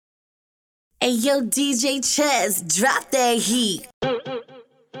Hey yo, DJ Chess, drop that heat.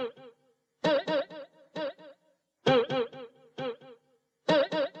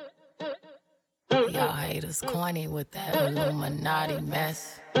 Y'all haters corny with that Illuminati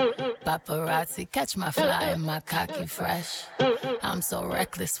mess. Paparazzi catch my fly and my cocky fresh. I'm so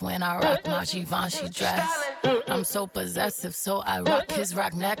reckless when I rock my Givenchy dress. I'm so possessive, so I rock his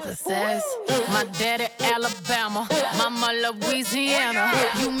rock necklaces. My daddy Alabama, mama Louisiana.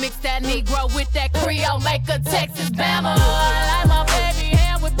 You mix that Negro with that Creole, make a Texas Bama. I like my baby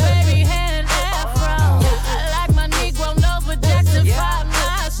hair with baby hair and afro. I like my Negro nose with Jackson 5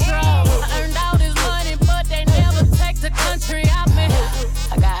 nostrils. I earned all this money, but they never take the country out me.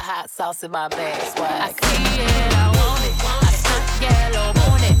 I got hot sauce in my bag, swag. I see it, I want it. I stunt yellow,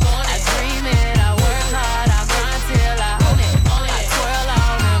 want it. I dream it, I work hard, I grind till I own it. I twirl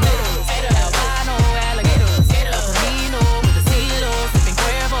on them hitters, albino alligators. El Camino with the CeeLo, sipping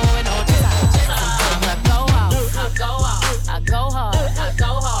Cuervo and Ocho. Sometimes I go out, I go hard.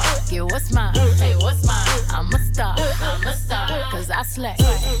 Get what's mine, hey, what's mine? I'm a star, cause I slay,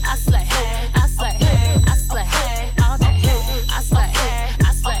 I slay, I slay, I slay, all day. I slay,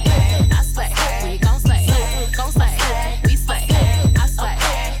 I slay, I slay. We gon' slay, we slay. I slay,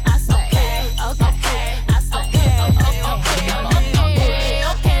 I slay, okay, I slay,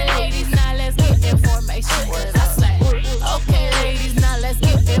 okay, ladies, now let's get information. I slay, okay, ladies, now let's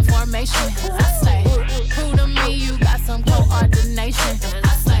get information. I slay, prove to me you got some coordination.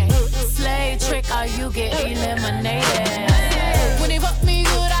 I slay, slay trick or you get eliminated. When he fuck me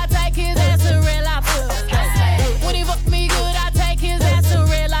good, I take his ass to real life. When he fuck me good, I take his ass to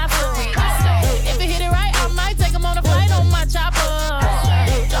real life. If he hit it right, I might take him on a flight on my chopper.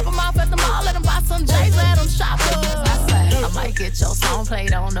 Drop him off at the mall, let him buy some J's, let him shop up. I might get your song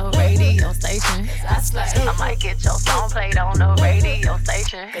played on the radio station. I might get your song played on the radio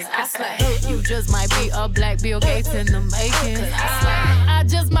station. I slay. You just might be a black Bill Gates in the making. I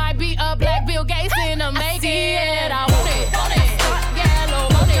just might be a black Bill Gates in the making. I want it. Yellow,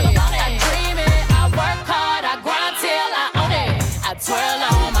 want it. I dream it. I work hard. I grind till I own it. I twirl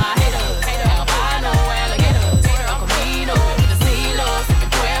on my haters. Albino alligators. El Camino with the CeeLo,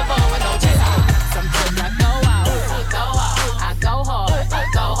 sipping Cuervo and Ocho. Sometimes I go out, I go hard.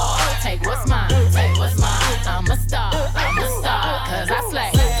 Take what's mine, I'm a star, cause I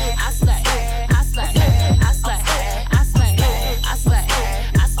slay, I slay, I slay, I slay, I slay, I slay,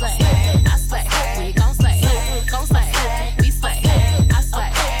 I slay, I slay. We gon' slay, we slay. I slay,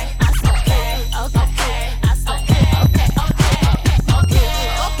 okay, I slay,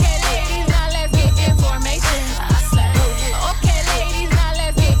 okay, ladies, now let's get information. I slay, okay, ladies, now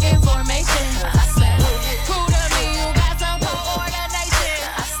let's get information. I slay, prove to me you got some coordination.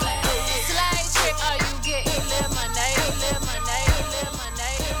 I slay, slay trick or you get eliminated.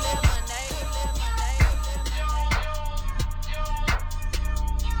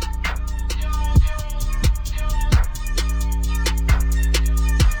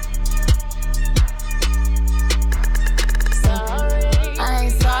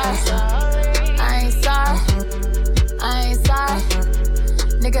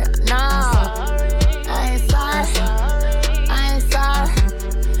 Nigga, no, I ain't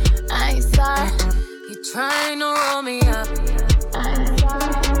sorry. You trying to roll me up.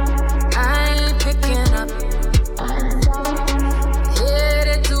 I ain't picking up.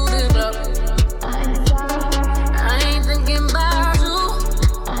 Headed to the club. I ain't thinking about you.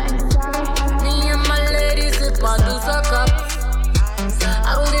 Me and my ladies sip my deuce a cup. I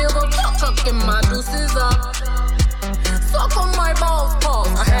don't give a fuck, fucking my deuces up. Suck on my balls, pause.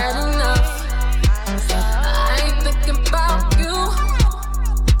 I had enough. I ain't thinking about you.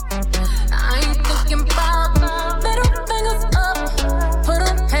 I ain't thinking about middle fingers up. Put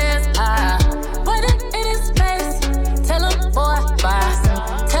them hands high. Put it in his face. Tell him, boy, bye.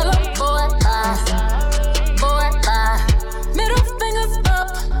 Tell him, boy, bye. Boy, bye. Middle fingers up.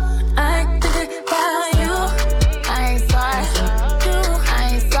 I ain't thinking about you. I ain't sorry. You. I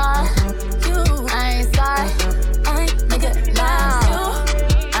ain't sorry. You. I ain't sorry. I ain't nigga now. You.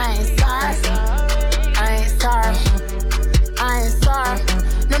 I ain't sorry. I ain't sorry. I ain't sorry.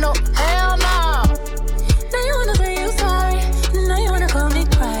 No, hell no. Now you wanna say you sorry. Now you wanna call me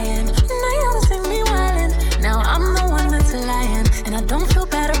crying. Now you wanna see me wildin'. Now I'm the one that's lying, and I don't feel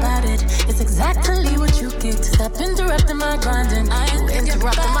bad about it. It's exactly what you get to stop interrupting my grinding. I ain't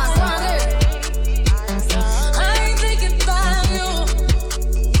interrupting my grinding. I ain't thinking about you.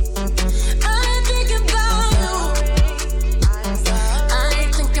 I ain't thinking about you. I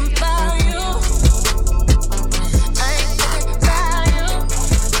ain't thinking about you. I ain't thinking about you.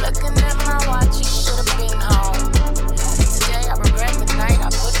 Looking at my watch, you should've been home. Today I regret the night I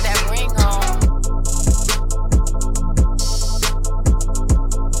put that ring on.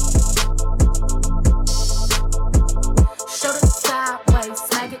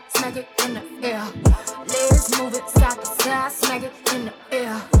 in the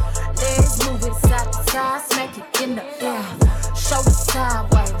air. Legs move it side to side, smack it in the air. Shoulders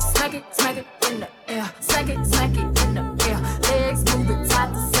sideways, smack it in the air. Smack it in the air. Legs move it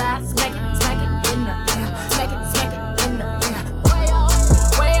side to side, smack it in the air. Smack it in the air.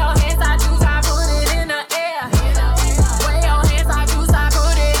 Way your hands, I choose, I put it in the air. Way your hands, I choose, I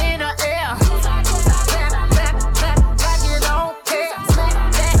put it in the air. Clap, like you don't care. Smack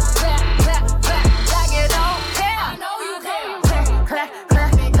that, like you don't care. I know you care. Clap it.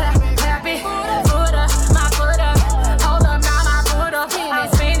 Foot up, my foot up. Hold up, now my foot up. I'm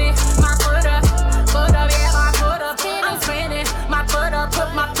spinning, my foot up, yeah, my foot up. I'm spinning, my foot up.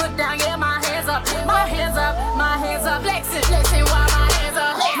 Put my foot down, yeah, my hands up, flexing while my hands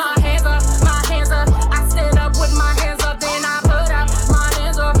up, my hands up. I stand up with my hands up, then I put up my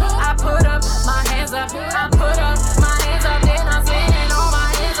hands up. I put up my hands up, I put up my hands up, then I'm spinning on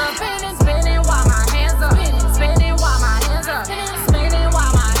my hands up, spinning while my hands up, spinning while my hands up, spinning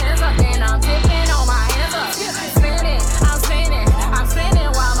while my hands up, then I'm dipping on my hands up, spinning, I'm spinning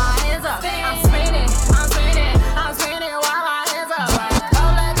while my hands up, I'm spinning while my hands up.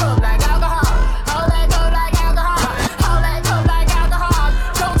 Hold that cup like alcohol, hold that cup like alcohol, hold that cup like alcohol.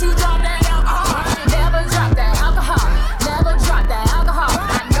 Don't you drop that alcohol, never drop that alcohol, never drop that alcohol. I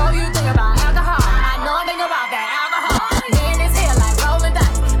know you think about alcohol, I know I think about that alcohol. Man is here like rolling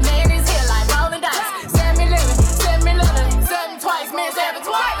dice, man is here like rolling dice. Send me living, 7 twice, man 7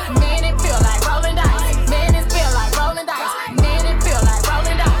 twice. Man it feel like rolling dice, man it feel like rolling dice, man it feel like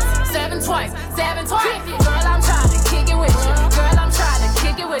rolling dice. 7 twice. Girl, I'm trying to kick it with you. Girl, I'm trying to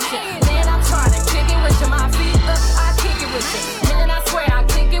kick it with you. Man, I'm trying to kick it with you. My feet up, I kick it with you. Man, I swear I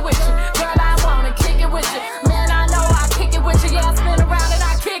kick it with you. Girl, I wanna kick it with you. Man, I know I kick it with you. Yeah, I spin around and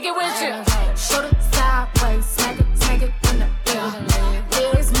I kick it with you. Shoulder sideways, smack it in the air.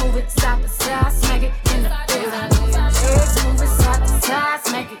 Legs move it side to side, smack it in the air. Legs move it side to side,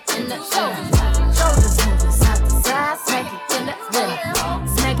 smack it in the air. Shoulders move it side to side, smack it in the air.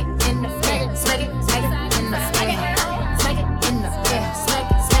 Smack it in the air, smack it in the air. Smack it in the air,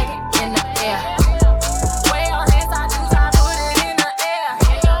 smack it in the air. Way your hands, I choose, I put it in the air.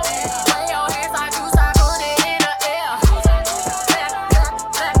 Way your hands, I choose, I put it in the air.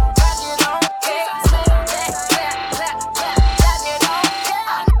 Clap, you don't care. Clap, you don't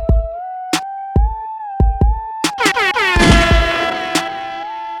care.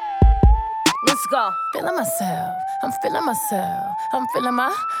 Let's go. Feeling myself, I'm feeling myself, I'm feeling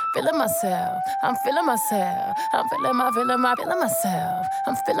myself, I'm feeling myself, I'm feeling myself, I'm feeling myself,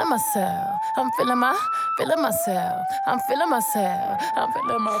 I'm feeling myself, I'm feeling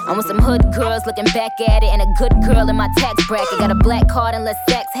myself. I'm with some hood girls looking back at it, and a good girl in my tax bracket. Got a black card and let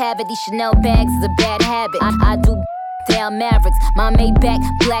sex have it. These Chanel bags is a bad habit. I do down Mavericks, my Maybach,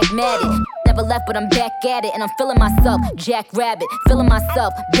 black matted. Never left, but I'm back at it, and I'm feeling myself. Jack Rabbit, feeling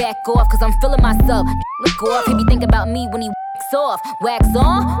myself. Back off, cause I'm feeling myself. Look off, he be thinking about me when he wax off. Wax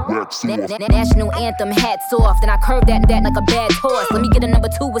on? Wax off. National anthem, hats off. Then I curve that like a bad horse. Let me get a number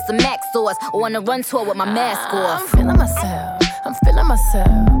 2 with some Max sauce, or on a run tour with my mask off. I'm feeling myself. I'm feeling myself.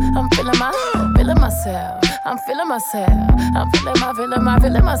 I'm feeling myself. I'm feeling myself. I'm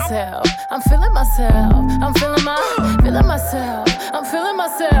feeling myself. I'm feeling myself. I'm feeling myself. I'm feeling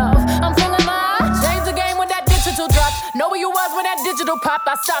change the game when that digital dropped. Know where you was when that digital popped.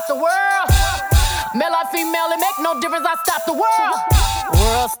 I stopped the world. Male or female, it make no difference. I stopped the world.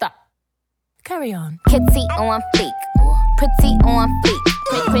 World stop. Carry on. Kitty on fleek, pretty on fleek.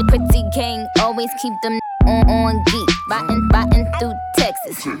 Pretty gang, always keep them on geek. Riding through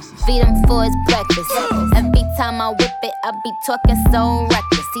Texas, feed him for his breakfast. Every time I whip it, I be talking so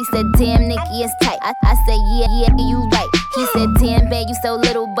reckless. He said, damn, Nikki, it's tight. I said, yeah, you right. He said, damn, babe, you so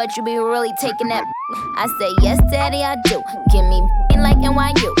little, but you be really taking that. I said, yes, daddy, I do. Give me like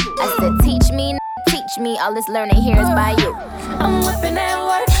NYU. I said, teach me, all this learning here is by you. I'm whipping that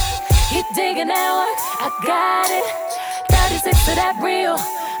work, he digging that work. I got it, 36 to that real,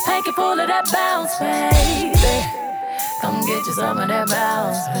 pancake full of that bounce, baby. Come get you some of that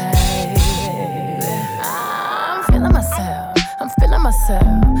bounce, baby. I'm feeling myself. I'm feeling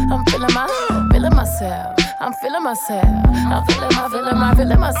myself. I'm feeling myself. I'm feeling myself. I'm feeling myself. I'm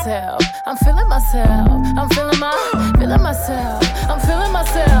feeling myself. I'm feeling myself. I'm feeling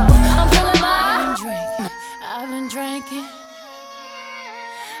myself. I'm feeling I've been drinking.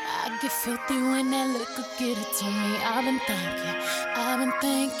 I get filthy when that liquor get it to me. I've been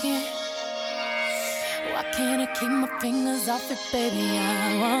thinking. Why can't I keep my fingers off it, baby? I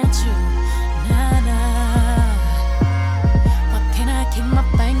want you, nah. Why can't I keep my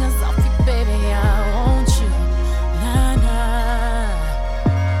fingers off it, baby? I want you, nah.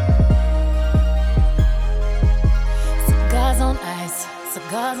 Cigars on ice,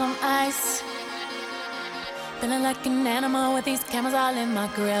 cigars on ice. Feeling like an animal with these cameras all in my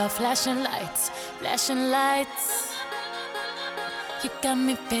grill. Flashing lights, flashing lights. You got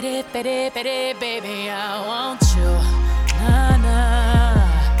me pity, pity, pity, baby, I want you. Nah, nah.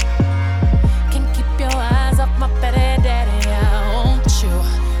 Can't keep your eyes off my petty daddy, I want you.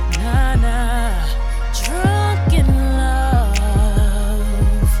 Nah, nah. Drunk in love,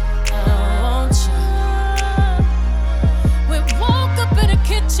 I want you. We woke up in the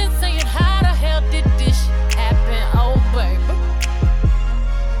kitchen saying, how the hell did this shit happen? Oh, baby.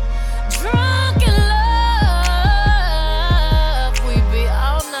 Drunk in love, we be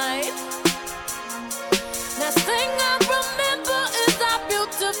all night. Last thing I remember is our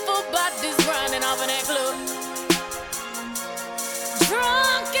beautiful bodies grinding off in that club.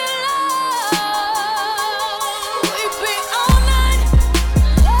 Drunk in love, we be all night.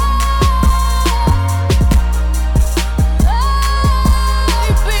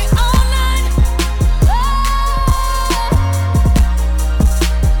 We be all night.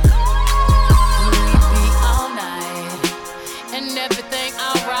 We be all night. And everything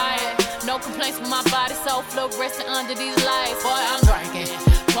alright. No complaints with my body, so fluorescent under these lights. Boy, I'm drinking.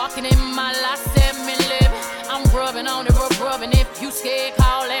 Walking in my last 7 living. I'm rubbing on it, rubbing. If you scared,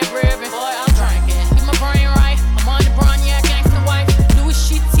 call that ribbon. Boy, I'm drinking. Keep my brain right. I'm on the brown, yeah, gangsta white. Louis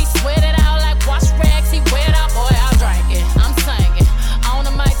sheets, he sweat it out like wash rags. He wet out, boy, I'm drinking. I'm singing. On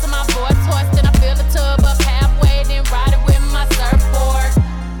the mic to my voice hoarse. Then I fill the tub up halfway, then ride it with my surfboard.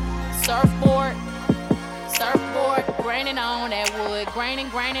 Surfboard. Surfboard, graining on that wood,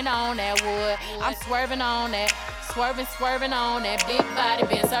 graining on that wood. I'm swerving on that, swerving on that big body.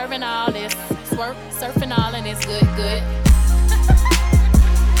 Been serving all this, surfing all and it's good.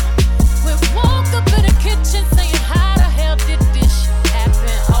 We woke up in the kitchen saying, how the hell did this shit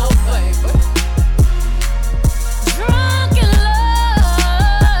happen? Oh, baby. Drunk in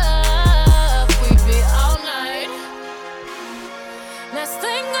love, we be all night. Last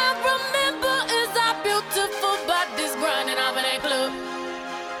thing I remember is our beautiful bodies grinding off in that club.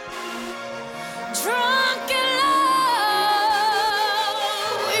 Drunk in love,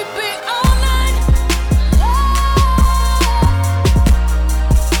 we be all night.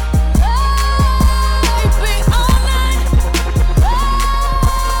 We be all night.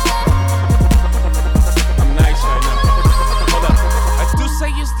 I'm nice right now. Hold up. I do say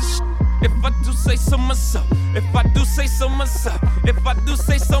it's the shit. If I do say so myself. If I do say so myself. If I do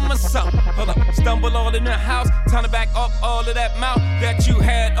say so myself. Hold up. Stumble all in the house. Time to back up all of that mouth that you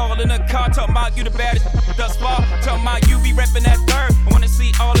had all in the car. Talking about you the baddest thus far. Talking about you be reppin' that third. I wanna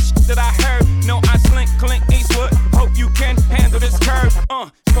see all the shit that I heard. No, I slink Clint Eastwood. Hope you can handle this curve.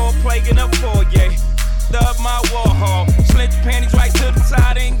 Cold plague in the foyer. Up my Warhol. Slint your panties right to the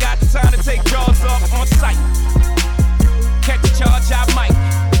side. Ain't got the time to take jaws off on sight. Catch a charge, I might.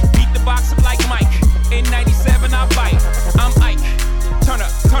 Beat the box up like Mike. In 97, I bite. I'm Ike.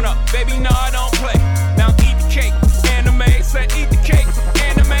 Turn up, baby, no, I don't play. Now eat the cake, anime. Said eat the cake,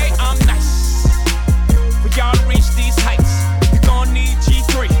 anime. I'm nice. For y'all to reach these heights, you gon' need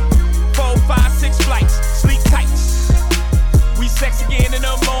G3. 4, 5, 6 flights, sleep tight. We sex again in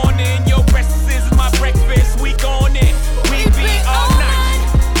the morning. Your breakfast is my breakfast. We gon' in. We be all night.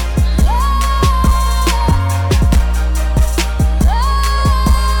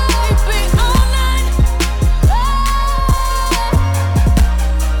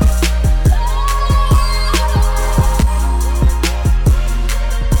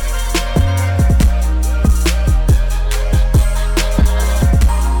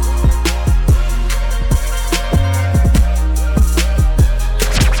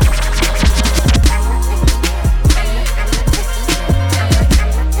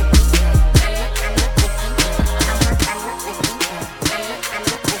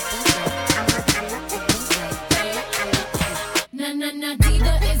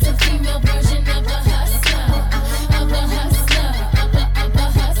 Diva is a female version of a hustler, of a hustler, of a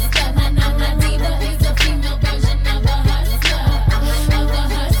hustler. Diva is a female version of a hustler, of a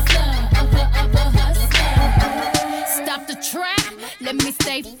hustler, of a hustler. Stop the track, let me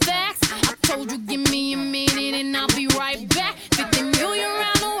say facts. I told you give me a minute and I'll be right back. 50 million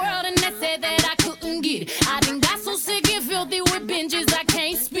around the world and they said that I couldn't get it. I done got so sick and filthy with binges I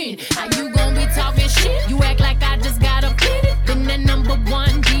can't spin. How you gon' be talking shit? You act like I just got a pity. Been the number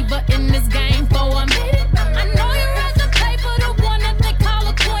one diva in this game for a minute. I know you read the paper, the one that they call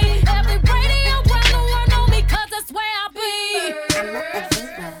a queen. Every radio around the world know me 'cause that's where I be. I'm not a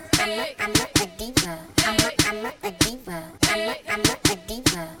diva. I'm not a diva. I'm not a diva. I'm not a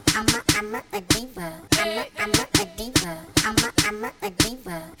diva. I'm not a diva. I'm not a diva. I'm not a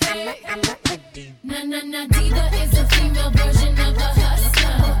diva. I'm not a diva. Nah, diva is a female version of a hustler.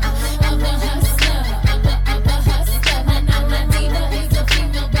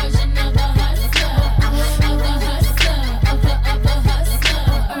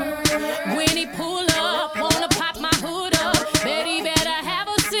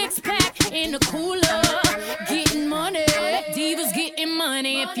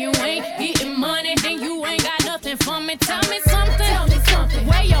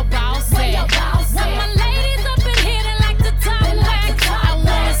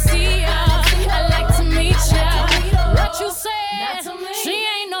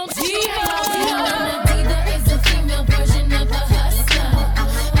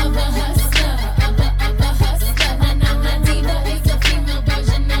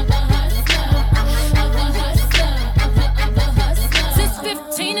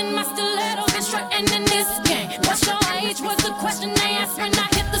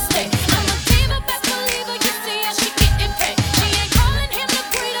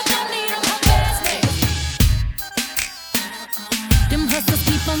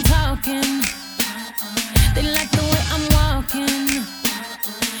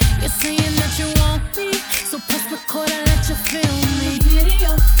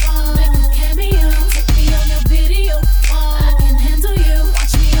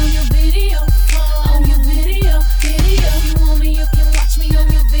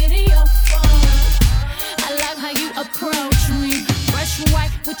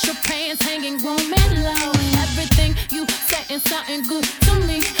 with your pants hanging grown and low. Everything you saying sounding good to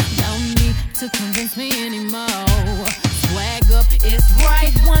me. Don't need to convince me anymore. Swag up is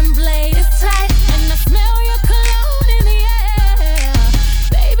right, one blade is tight, and I smell your cologne in the air.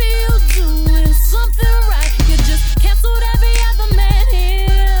 Baby, you doing something right. You just canceled every other man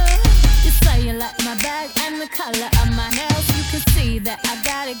here. You say you like my bag and the color of my nails. You can see that I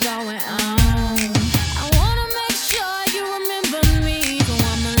got it going on. I wanna make sure you remember me, so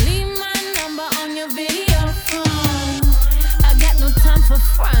I'ma leave my number on your video phone. I got no time for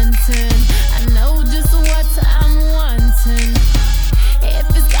fronting. I know just what I'm wanting. If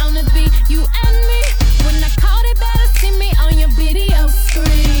it's gonna be you and me, when I call it, better see me on your video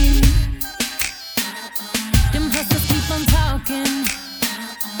screen. Them hustlers keep on talking.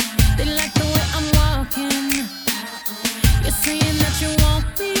 They like the way I'm walking. You're saying that you want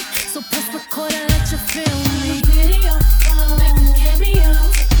me, so press record and let you feel me. Video phone, make a cameo,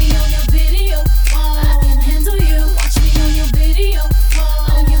 take me on your video phone. I can handle you, watch me on your video phone.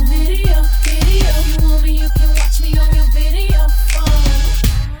 On your video. If you want me, you can watch me on your video phone.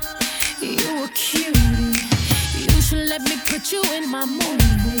 You a cutie, you should let me put you in my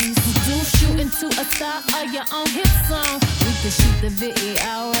movies. Do shoot into a star of your own hit song. We can shoot the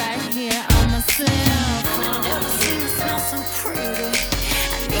video right here on my cell phone. Never seen you smell so pretty.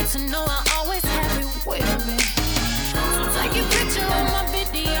 I need to know I always have you with me. So take a picture of my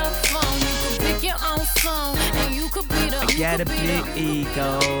video phone. You can pick your own song, and you could be the. I got a big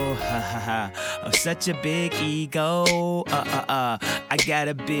ego, ha ha ha. Oh, such a big ego, I got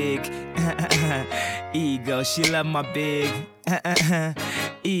a big ego. She love my big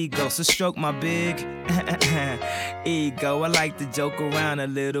ego, so stroke my big ego. I like to joke around a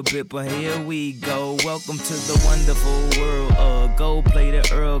little bit, but here we go. Welcome to the wonderful world of gold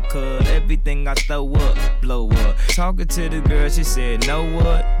plated Earl Cut. Everything I throw up, blow up. Talking to the girl, she said, know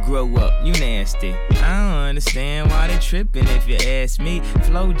what? Grow up, you nasty. I don't understand why they tripping if you ask me.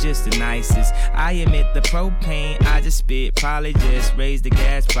 Flow just the nicest. I admit the propane I just spit probably just raised the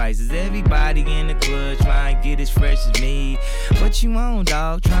gas prices. Everybody in the club trying to get as fresh as me. What you on,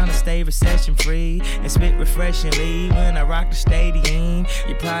 dog? Trying to stay recession free and spit refreshingly when I rock the stadium.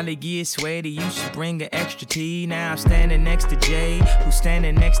 You probably get sweaty, you should bring an extra tea. Now I'm standing next to Jay, who's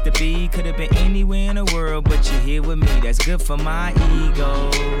standing next to B. Could have been anywhere in the world, but you're here with me. That's good for my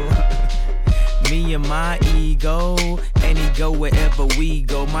ego. Me and my ego, and he go wherever we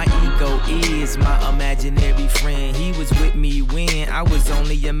go. My ego is my imaginary friend. He was with me when I was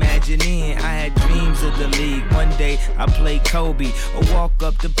only imagining. I had dreams of the league. One day I played Kobe or walk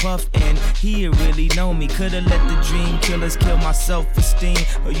up to Puff and he'd really know me. Could've let the dream killers kill my self-esteem,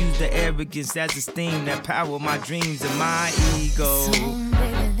 or use the arrogance as a steam that power my dreams and my ego. So,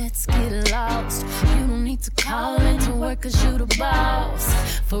 baby, let's get lost. You don't need to call into work, cause you the boss.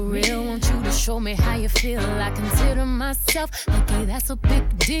 For real, want you to show me how you feel. I consider myself lucky, that's a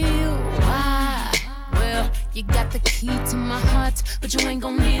big deal. Why? Well, you got the key to my heart, but you ain't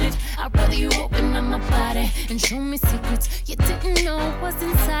gon' need it. I'd rather you open up my body and show me secrets you didn't know was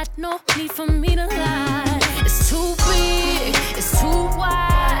inside. No need for me to lie. It's too big, it's too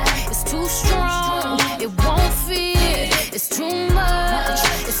wide, it's too strong, it won't fit. It's too much,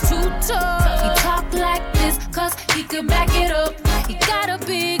 it's too tough. He talk like this cause he could back it up. He got a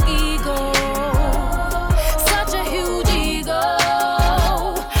big ego, such a huge ego.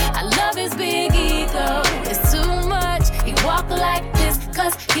 I love his big ego. It's too much, he walk like this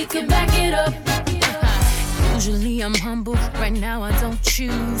cause he can back it up. Usually I'm humble, right now I don't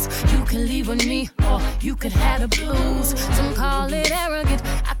choose. You can leave with me or you could have the blues. Some call it arrogant,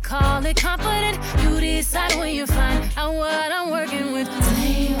 I call it confident. You decide when you find out what I'm working with.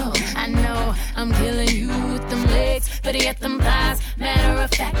 Damn, I know I'm killing you with them legs, but yet them thighs. Matter of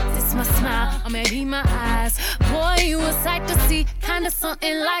fact, it's my smile or maybe my eyes. Boy, you a sight to see, kinda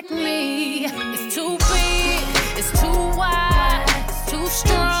something like me. It's too big, it's too wide, it's too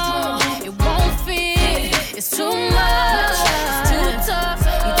strong, it won't fit. It's too much, it's too tough.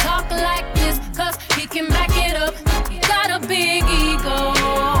 He talk like this cause he can back it up. He got a big ego,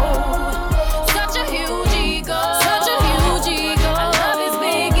 such a huge ego, such a huge ego. I love his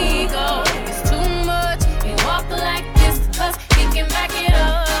big ego. It's too much, he walk like this cause he can back it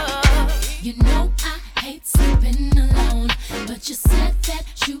up. You know I hate sleeping alone, but you said that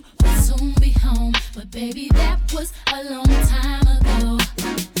you would soon be home. But baby, that was a long time ago.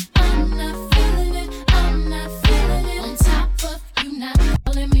 I'm not feeling it, I'm not feeling it. On top of you not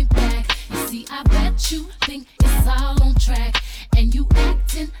calling me back. You see, I bet you think it's all on track, and you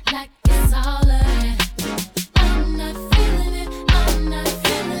acting like it's all of that. I'm not feeling it, I'm not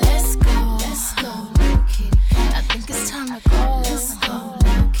feeling it. Let's go, let's go, I think it's time to go. Let's go.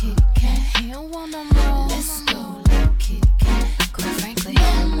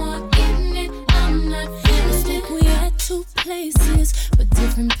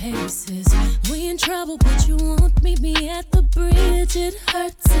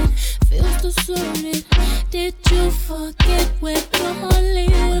 head feels deserted. Did you forget where your heart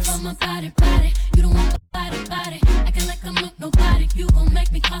lives? What about my body, body? You don't want the body, body. Acting like I'm not nobody. You gon'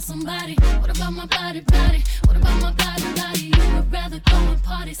 make me call somebody. What about my body, body? What about my body, body? You would rather go and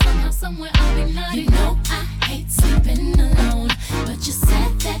party somehow, somewhere I'll be naughty. You know I hate sleeping alone, but you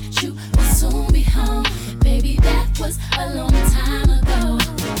said that you would soon be home. Baby, that was a long time ago.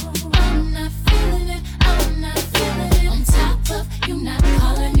 I'm not feeling it, I'm not feeling it. On top of you not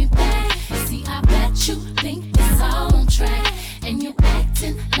calling me back. See, I bet you think it's all on track, and you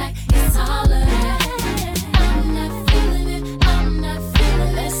acting like it's all of that. I'm not feeling it, I'm not feeling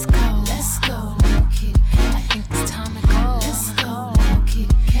it. Let's go, little kitty cat. I think it's time to go. Let's go, little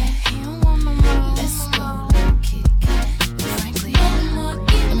kitty cat. He don't want no more. Let's go, little kitty cat. Frankly,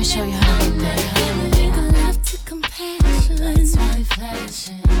 let me show you how to get there. Make love to compassion. That's really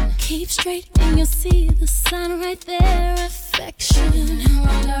flashing. Keep straight and you'll see the sign right there. Affection in the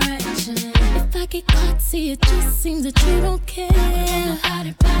wrong direction. If I get caught, see, it just seems that you don't care. What about my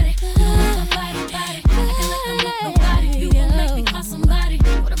body, body? What about my body, body? Acting like I'm not nobody. You won't make me call somebody.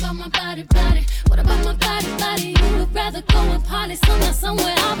 What about my body, body? What about my body, body? You would rather go and party somehow,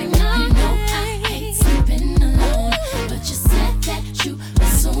 somewhere I'll be naughty. You know I hate sleeping alone, but you said that you would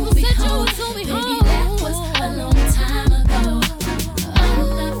soon be home. Baby, that was a long time ago. I'm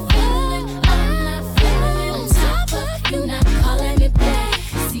not feeling it, I'm not feeling it. On top of you not calling me back.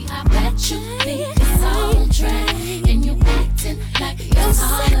 See, I bet you think it's all on track, and you acting like it's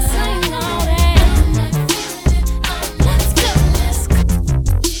all of that. I'm not feeling it, I'm not feeling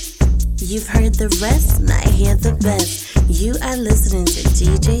it. You've heard the rest, now hear the best. You are listening to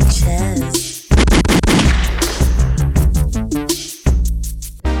DJ Chess.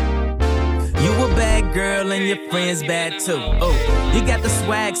 You a bad girl and your friends bad too. Oh, you got the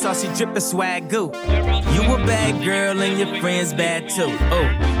swag, saucy drippin' swag goo. You a bad girl and your friends bad too. Oh,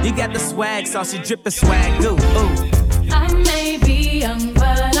 you got the swag, saucy drippin' swag goo. Oh, I may be young,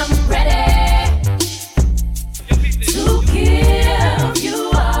 but I'm ready to give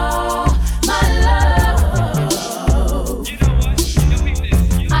you all my love.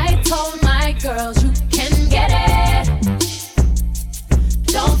 I told my girls you can get it.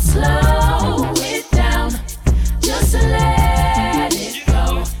 Don't slow it down, just let it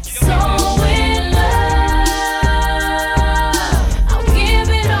go. So in love, I'll give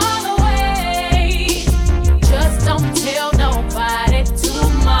it all away. Just don't tell nobody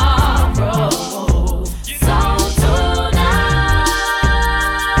tomorrow. So tonight,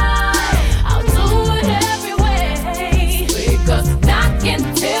 I'll do it every way, because I can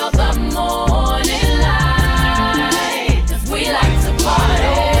tell the morning light, 'cause we like to party.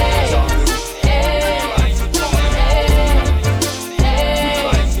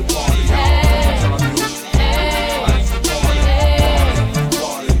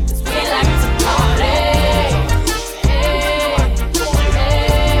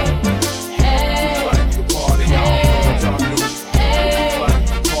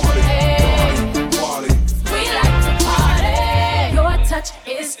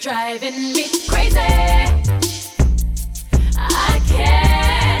 It's driving me crazy. I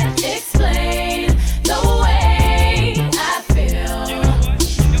can't explain the way I feel.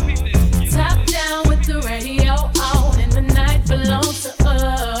 Top down with the radio on, and the night belongs to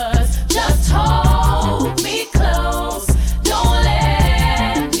us. Just hold me close, don't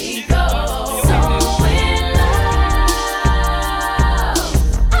let me go. So in love,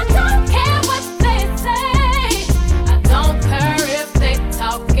 I don't care what they say. I don't care if they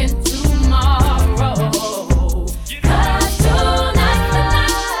talking tomorrow. 'Cause tonight's the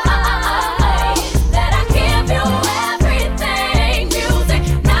night that I give you everything. Music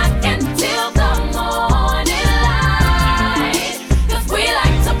knocking till the morning light, 'cause we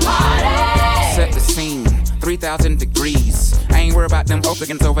like to party. Set the scene, 3,000 degrees. I ain't worried about them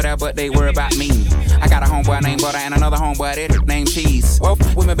Oaklands over there, but they worry about me. I got a homeboy named Butter and another homeboy that named Cheese. Well,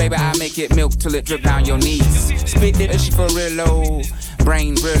 with me, baby, I make it milk till it drip down your knees. Spit it, she for real low.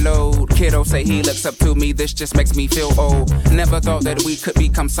 Brain real low. Kiddo say he looks up to me, this just makes me feel old. Never thought that we could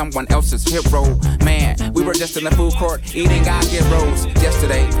become someone else's hero. Man, we were just in the food court eating God get rolls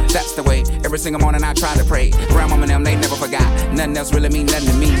yesterday. That's the way. Every single morning I try to pray. Grandmama and them, they never forgot. Nothing else really mean nothing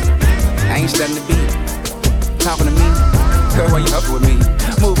to me. I ain't studying the beat. Talking to me, girl, why you up with me?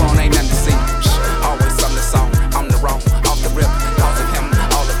 Move on, ain't nothing to see. Shh, always on the song, I'm the raw, off the rip. Cause of him,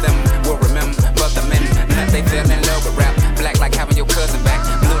 all of them will remember the men that they fell in love with rap. Black like having your cousin back,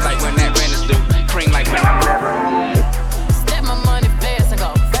 blue like when that rent is due, cream like when I'm never. Step my money fast and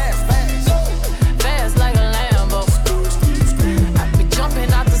go fast, fast, fast like a Lambo. I be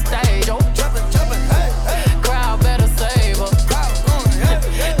jumping out the stage, oh, jumping, hey, hey. Crowd better save her.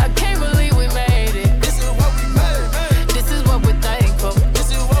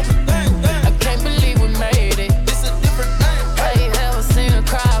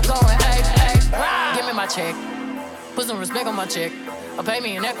 or pay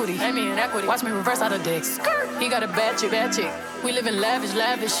me in equity. Watch me reverse out of dicks. He got a bad chick. We live in lavish.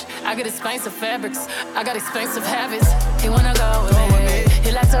 I get expensive fabrics. I got expensive habits. He wanna go with me.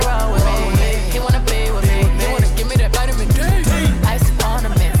 He likes to roll with me. He wanna be with me. He wanna give me that vitamin D. Ice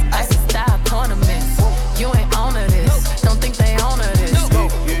ornaments, ice style ornaments. You ain't on to this. Don't think they own to this.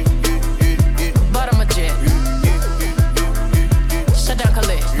 But I'm a jet. Shut down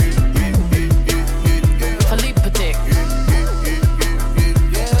Khalid. Philippe Patek.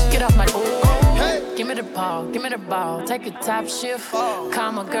 Get off my Give me the ball, take a top shift.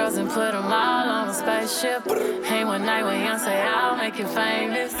 Call my girls and put them all on a spaceship. Hang one night with Beyonce, I'll make you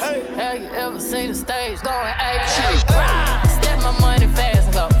famous. Have you ever seen the stage going ape shit? Step my money fast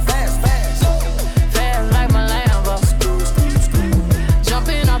and go fast like my Lambo.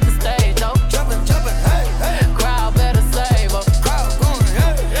 Jumping off the stage, oh, jumping, hey. Crowd better save up.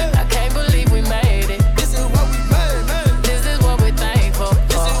 I can't believe we made it. This is what we made, man. This is what we thankful.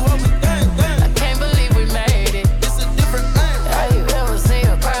 This is what we think. I can't believe we made it. This a different thing. Have you ever seen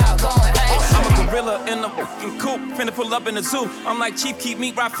a crowd going ape? I'm a gorilla in a fucking coop, finna pull up in the zoo. I'm like Chief Keef,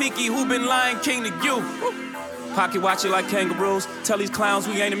 meet Rafiki, who been Lion King to you? Pocket watch it like kangaroos. Tell these clowns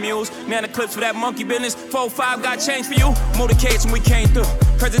we ain't amused. Nana clips for that monkey business. 4-5 got change for you. Motorcades when we came through.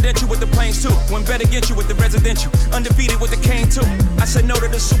 Presidential with the planes too. When better get you with the residential. Undefeated with the cane too. I said no to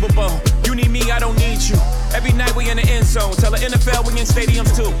the Super Bowl. You need me, I don't need you. Every night we in the end zone. Tell the NFL we in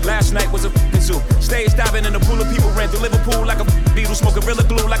stadiums too. Last night was a f***ing zoo. Stage diving in the pool of people. Ran through Liverpool like a beetle. Smoke Gorilla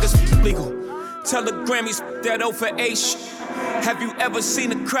Glue like it's legal. Tell the Grammys that O for A shit. Have you ever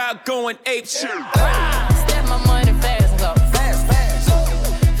seen a crowd going ape shit? Step my money fast and go fast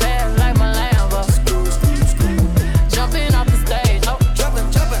like my Lambo. Jumping off the stage, oh, jumping,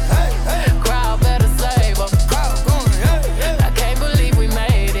 hey. Crowd better save up. I can't believe we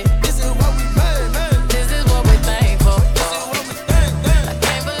made it. This is what we made, man. This is what we thankful. This is what we think. I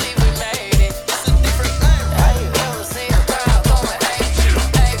can't believe we made it. It's a different thing. Have you ever seen a crowd going ape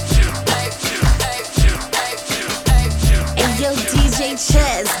shit? And yo, DJ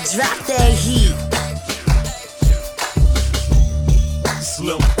Chess, drop that heat.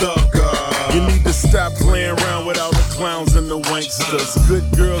 Slim Thugger. You need to stop playing around with all the clowns and the wanksters. Good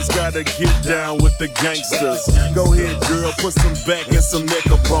girls gotta get down with the gangsters. Go ahead, girl, put some back and some neck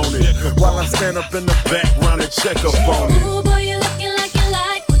up on it. While I stand up in the background and check up on it. Ooh, boy, you looking like you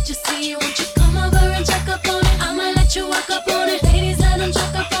like what you see. Won't you come over and check up on it? I'ma let you walk up on it. Ladies, let him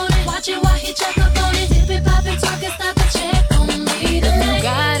check up on it. Watch it while he check up on it. Dip it, pop it, twerk it, stop it, check on me tonight. You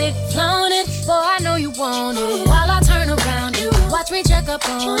got it, flown it, boy, I know you want it. While I turn around, you watch me check up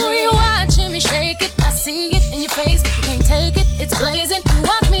on it. Ooh, you watching me shake it, I see it in your face. You can't take it, it's blazing. You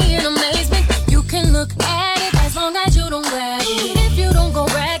watch me in amazement. You can look at it as long as you don't grab it. If you don't go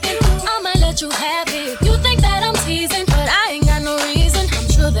bragging, I'ma let you have it. You think that I'm teasing, but I ain't got no reason. I'm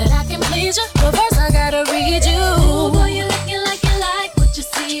sure that I can please you, but first I gotta read you. Ooh, boy, you looking like you like what you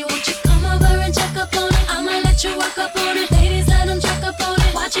see. Won't you come over and check up on it? I'ma let you walk up on it. Ladies, let him check up on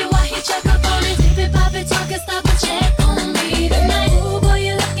it. Watch it while he check up on it. Dip it, pop it, talk it, stop it, check on me tonight. Ooh, boy,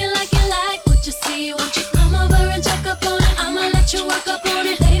 you looking like you like what you see. Won't you come over and check up on it? I'ma let you walk up on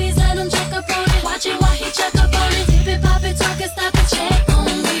it. Ladies, let him check up on it. Watch it while he check up on it. Dip it, pop it, talk it, stop it, check on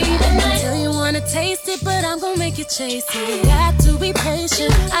me tonight. Tell you wanna taste it, but I'm gonna make you chase it. Got to be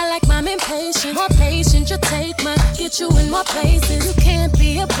patient. I like mine impatient. More patient, you take mine. Get you in more places. You can't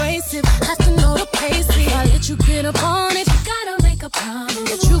be abrasive. Have to know the pace. If I let you get up on it, you gotta make a promise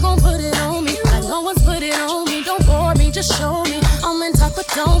that you gon' put it on me. Like no one's put it on me. Don't bore me, just show me. I'm in talk, but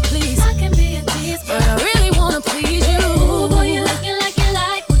don't please. I can be a tease, but I really wanna please you. Ooh, boy, you looking like you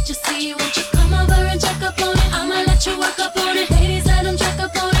like what you see. Won't you come over and check up on it? I'ma let you walk up on it. Ladies, let him check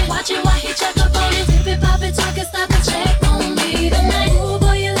up on it. Watch it while he check up on it. Dip it, pop it, talk it, stop it, check on me tonight. Ooh,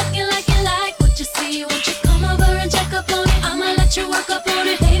 boy, you looking like you like what you see. Won't you come over and check up on it? I'ma let you walk up on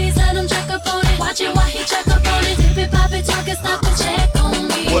it. Ladies, let him check up on it. Watch it while he check up on it. Dip it, pop it, talk it, stop it, check on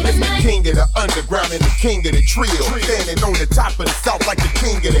me Well, it's the tonight. king of the underground and the king of the trio. Standing on the top of the south like the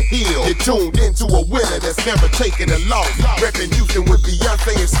king of the hill. You're tuned into a winner that's never taken a loss. Reppin' Houston with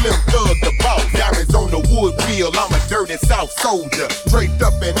Beyonce and Slim Thug the boss. Diamonds on the wood peel, I'm a dirty South soldier. Draped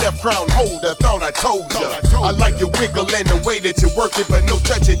up in left crown holder, thought I told ya. I like your wiggle and the way that you work it, but no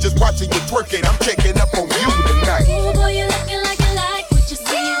touching, just watching you twerk it. I'm checking up on you tonight. Ooh, boy, you looking like you like what you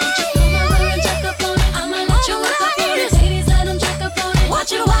see. Won't you come over and check up on it? I'ma let you walk up on it. Ladies, let him check up on it.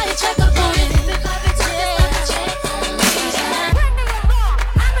 Watch it while he check up on it. Dip it, pop it, talk it, stop it, check on me tonight.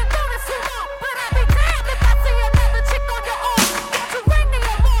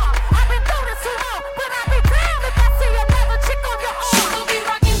 Don't be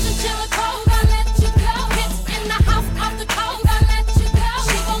rocking chinchilla clothes, I let you go. Hits in the house, off the cold, I let you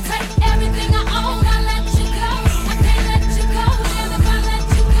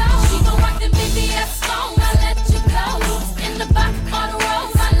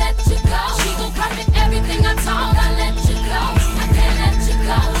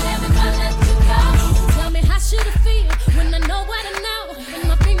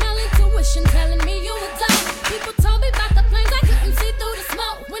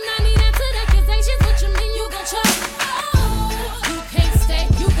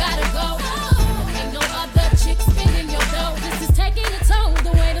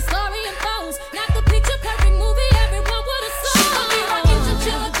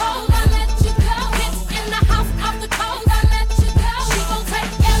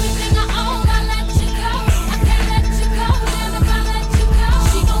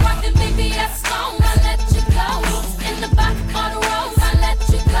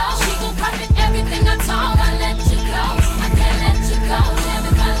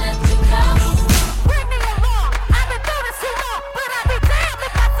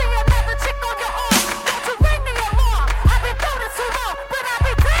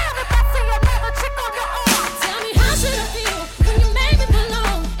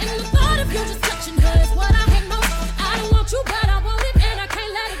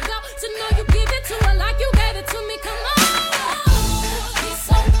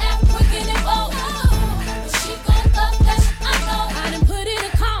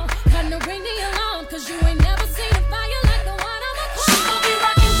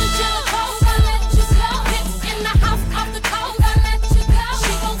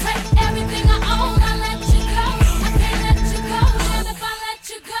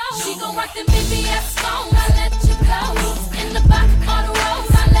gon' rock them BBS songs. I let you go. In the back of the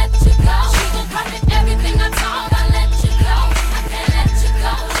rose, I let you go. She gon' profit everything I talk. I let you go. I can't let you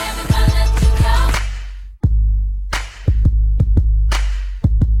go. Damn if I let you go.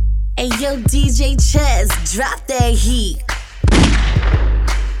 Hey yo, DJ Chess, drop that heat.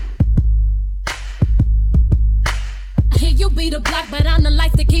 You be the block, but I'm the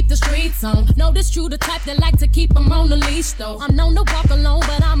life to keep the streets on. Know this true, the type that like to keep them on the leash, though. I'm known to walk alone,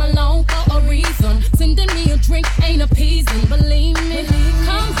 but I'm alone for a reason. Sending me a drink ain't appeasing, believe me.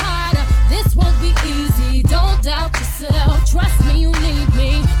 Come harder, this won't be easy. Don't doubt yourself, trust me, you need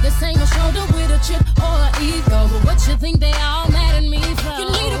me. This ain't a shoulder with a chip or an ego, but what you think they all mad at me for? You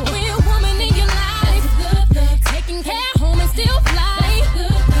need a real woman in your life, taking care home and still fly.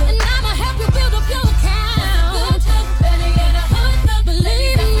 And I'ma help you build up your account.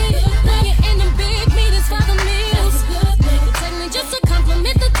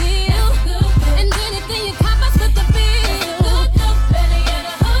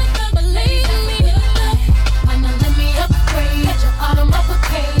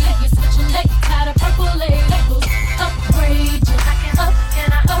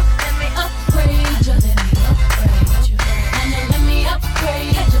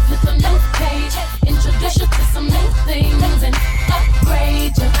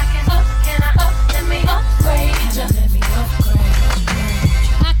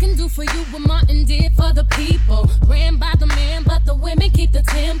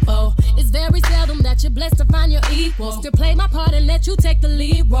 Still play my part and let you take the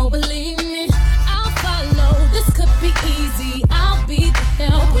lead role. Believe me, I'll follow. This could be easy. I'll be the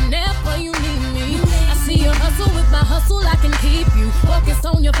help whenever you need me. I see you hustle with my hustle. I can keep you focused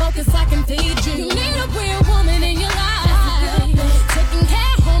on your focus. I can feed you. You need a real woman in your life, taking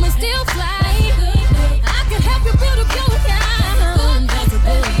care home and still fly. I can help you build up your account. That's a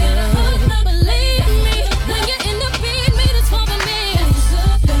good thing. Believe me, when you're in the beat, me this for the man.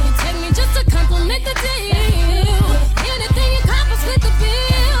 You take me just to compliment the deal.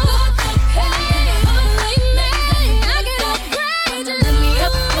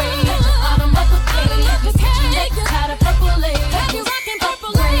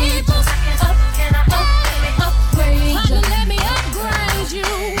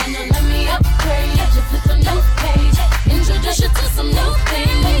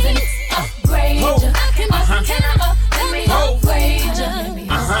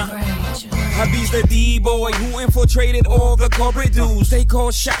 Habib's the D-boy who infiltrated all the corporate dudes. They call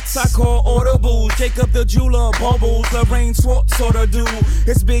shots, I call audibles. Jacob the jeweler, bubbles, Lorraine Swartz sort of do.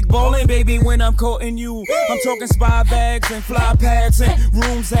 It's big ballin', baby, when I'm courting you. I'm talking spy bags and fly pads and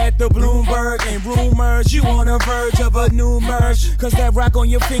rooms at the Bloomberg and rumors. You on the verge of a new merge, cause that rock on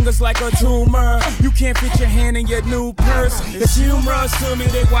your fingers like a tumor. You can't fit your hand in your new purse. It's humorous to me,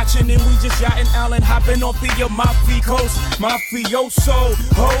 they watching and we just yachting Allen, hopping off the Amalfi Coast. Mafioso,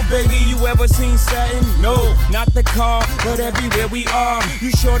 oh baby, you ever seen satin? No, not the car, but everywhere we are.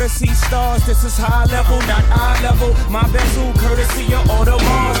 You sure to see stars, this is high level, not eye level. My bezel, courtesy of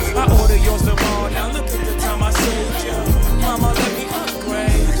Audemars. I order yours tomorrow, now look at the time I saved you. Mama, let me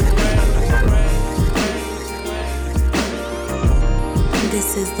upgrade.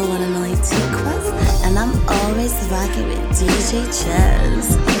 This is the one and only T-Quest, and I'm always rocking with DJ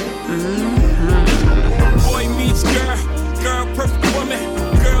Chess. Boy meets girl, girl perfect woman.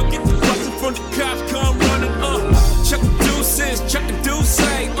 Girl get the bustin' from the cops, come running, Chuck the deuces, Chuck the deuce,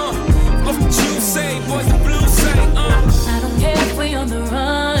 off what you say, boys the blue say, I don't care if we on the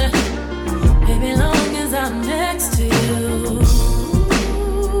run, baby, long as I'm next to you.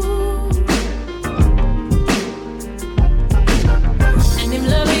 And if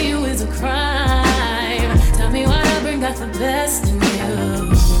loving you is a crime, tell me why I bring out the best in you.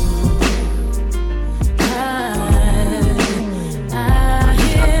 I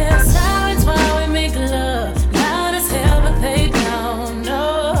hear sirens while we make love, loud as hell, but they don't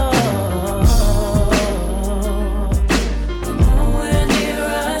know. Nowhere near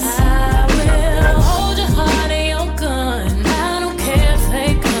us. I will hold your heart and your gun. I don't care if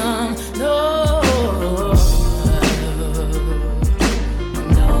they come. No,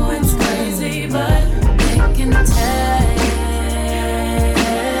 no, it's crazy, but they can take.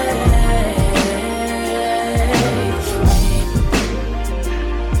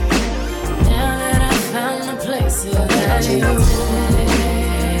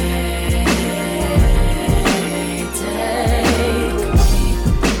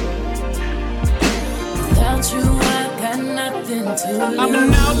 I'm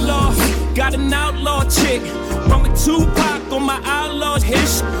an outlaw, got an outlaw chick. Bumpin' Tupac on my outlaw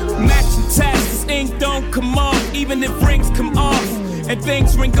hish. Matching tats, this ink don't come off, even if rings come off. and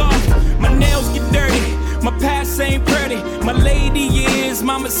things ring off. My nails get dirty, my past ain't pretty. My lady is,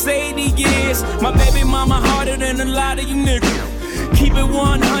 my Mercedes is. My baby mama harder than a lot of you niggas. Keep it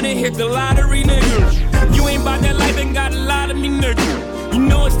 100, hit the lottery, nigga. You ain't bout that life and got a lot of me, nigga. You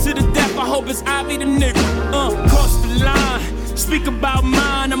know it's to the death, I hope it's I be the nigga. Cross the line, speak about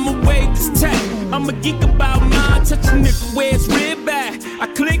mine, I'ma wave this tech. I'm a geek about mine, touch a nigga where it's rib back. I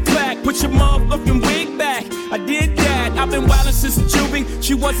click clack, put your motherfucking wig back. I did that, I've been wildin' since the juvie.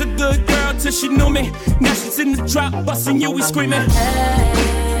 She was a good girl till she knew me. Now she's in the drop, bustin' you, we screamin'.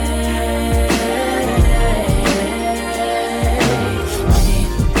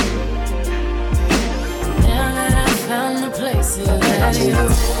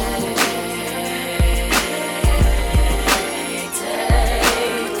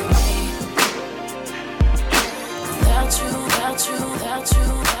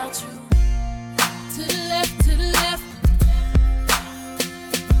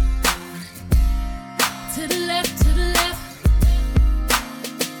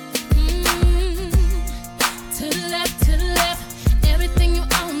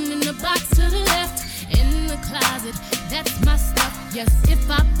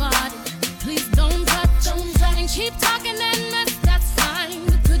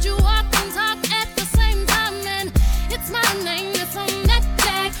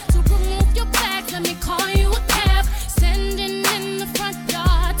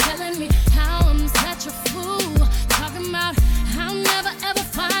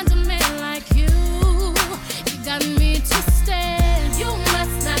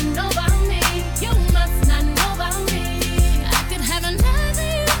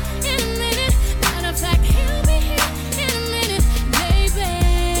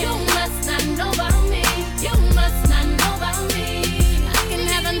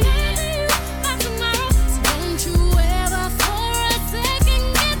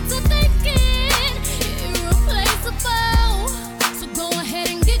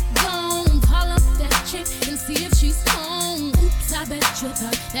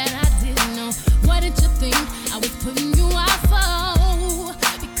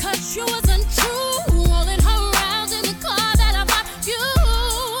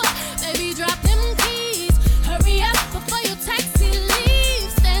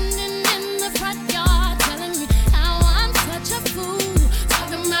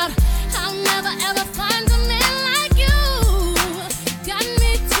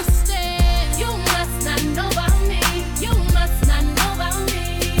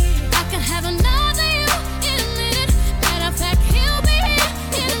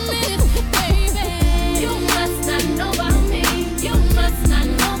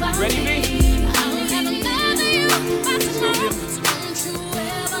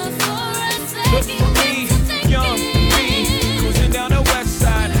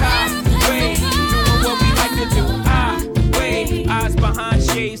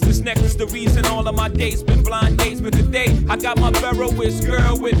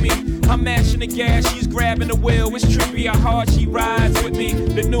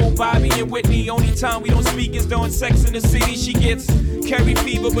 Time we don't speak is during Sex in the City. She gets carry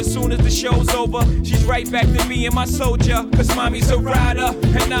fever, but soon as the show's over, she's right back to me and my soldier. Cause mommy's a rider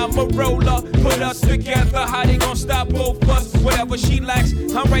and I'm a roller. Put us together, how they gon' stop both us? Whatever she lacks,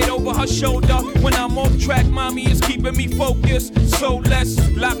 I'm right over her shoulder. When I'm off track, mommy is keeping me focused. So let's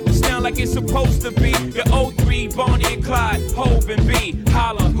lock this down like it's supposed to be. The 03, Bonnie and Clyde, Hov and B.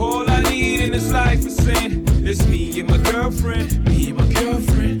 Holla, all I need in this life is sin. It's me and my girlfriend, me and my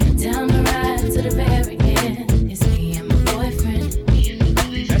girlfriend. Down the ride to the very end. It's me and my boyfriend.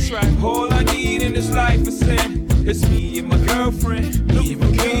 That's right. All I need in this life is sin. It's me and my girlfriend. Me and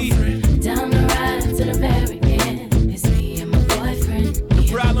my girlfriend. Down the ride to the very end. It's me and my boyfriend.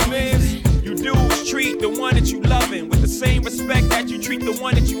 The problem is, you dudes treat the one that you loving with the same respect that you treat the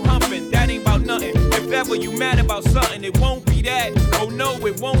one that you humping. That ain't about nothing. If ever you mad about something, it won't be that. Oh no,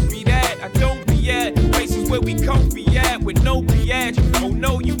 it won't be that. I don't be at places where we comfy at with no biatch. Oh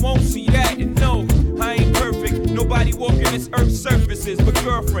no, you won't see that. And no, I ain't perfect. Nobody walking this earth's surfaces. But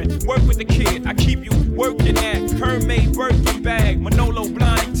girlfriend, work with the kid. I keep you working at Hermès Birkin bag, Manolo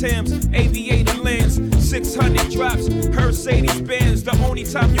blind Timbs, aviator lens, 600 drops, Mercedes Benz. The only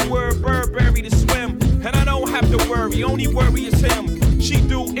time you wear a Burberry to swim, and I don't have to worry. Only worry is him. She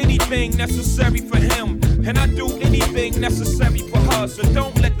do anything necessary for him, and I do anything necessary for her. So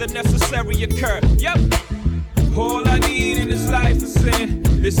don't let the necessary occur. Yep. All I need in this life is sin.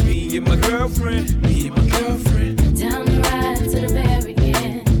 It's me and my girlfriend. Me and my girlfriend. Down the ride to the very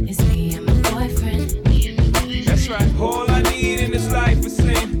end. It's me and my boyfriend. Me and my boyfriend. That's right. All I need in this life is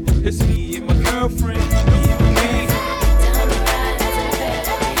sin. It's me and my girlfriend. Me and my girlfriend. Down the ride to the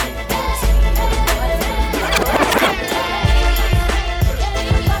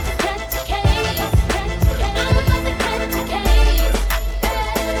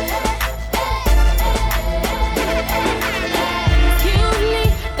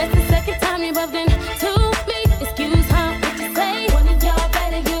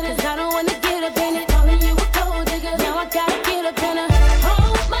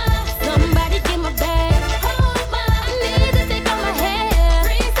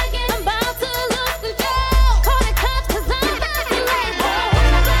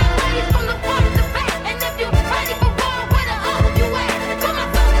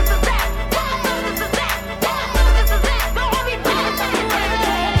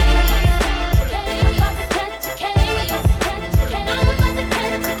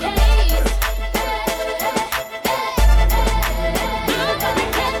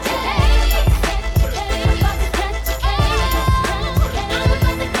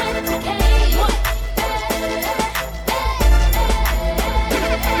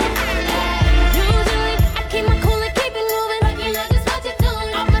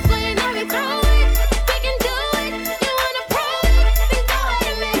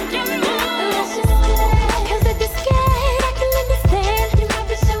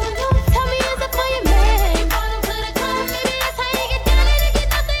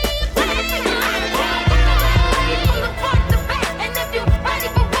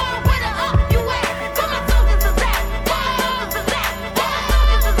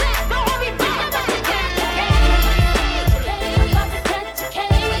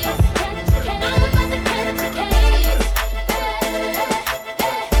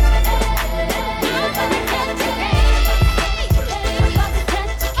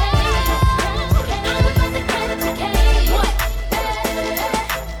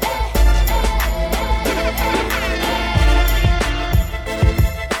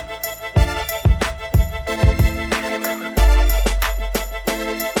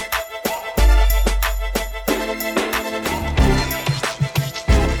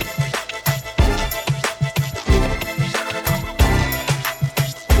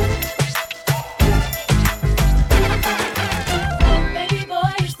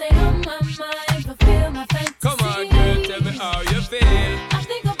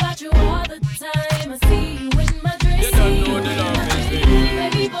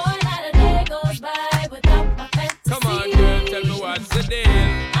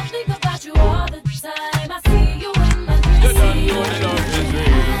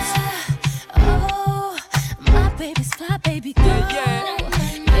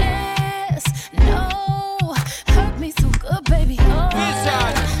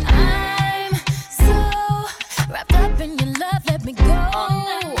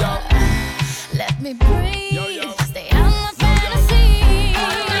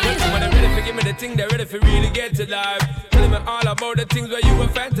think they're ready for really get to life. Telling me all about the things where you were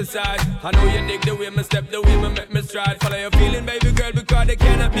fantasize. I know you dig the way me step, the way me make me stride. Follow your feeling, baby girl, because they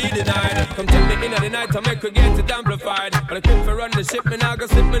cannot be denied. Come take me in at the night to make her get it amplified. But I quit for run the ship, me nah go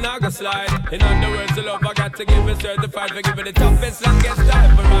slip, me nah go slide. In other words, the love I got to give it certified. For giving the toughest, longest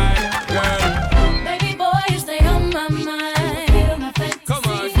time for ride, girl. Baby boy, you stay on my mind. Feel my fantasy. Come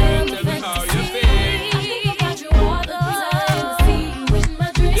on, girl, tell me how you feel. I think about you all the time. See you in my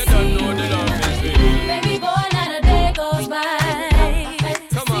dreams. You don't know the love is real. Baby boy, not a day goes by.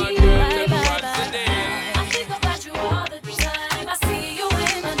 Come on, girl, tell me what's the deal. I think about you all the time. I see you in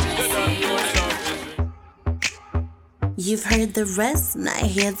my You don't know dreams. the love is real. You've heard the rest, now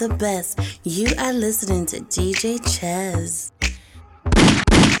hear the best. You are listening to DJ Chez.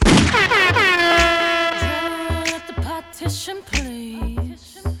 At the partition,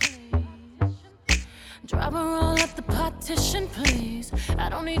 please. Drop her all up the partition, please. I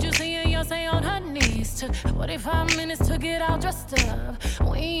don't need you seeing Yonsei on her knees. Took 45 minutes to get all dressed up.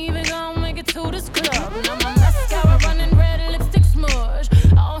 We ain't even gonna make it to this club. Now my mascara running red, lipstick smudge.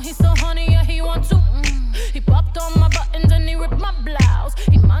 Oh, he's so honey, yeah, he want to. He popped on my buttons and he ripped my blouse.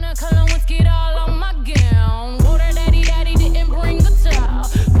 He monocolor whiskey all on my gown. Water daddy didn't bring the towel.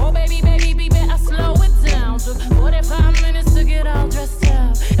 Oh, baby, I slow it down. Took 45 minutes to get all dressed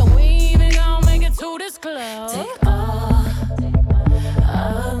up. And we ain't even gonna make it to this club. Take all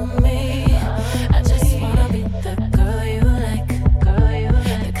of me. I just wanna be the girl you like.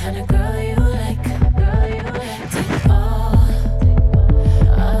 The kind of girl you like. Take all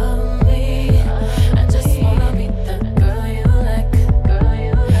of me. I just wanna be the girl you like.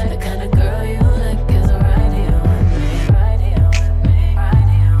 The kind of girl you like is right here with me. Right here with me. Right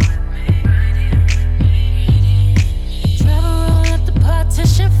here with me. Right here with me. Travel roll up the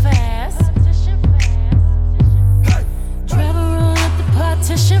partition fast. Travel roll up the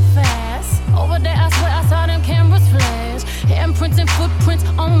partition fast. Over there, I swear I saw them cameras flash. Handprints and footprints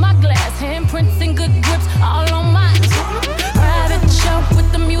on my glass. Handprints and good grips all on my private show with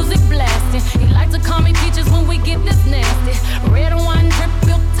the music blasting. He like to call me peaches when we get this nasty. Red wine drip,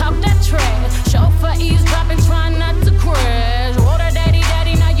 built top that trash. Chauffeur eavesdropping, trying not to crash. Water daddy,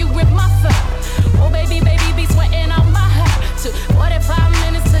 now you rip my fur. Oh baby, be sweating out my hair. Took 45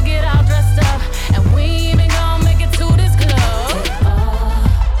 minutes to get all dressed up, and we ain't even gonna make it to this club. Take all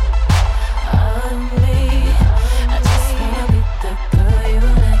of me. I just wanna be the girl you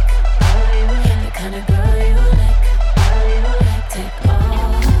like. The kind of girl you like. Take all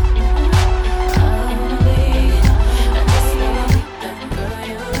of me. I just wanna be the girl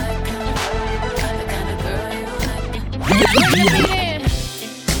you like. The kind of girl you like.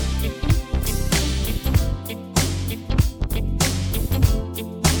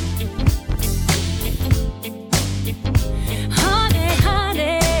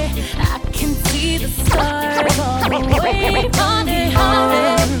 Honey, I can see the stars all the way. Honey,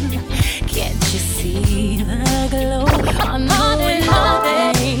 can't you see the glow on the window?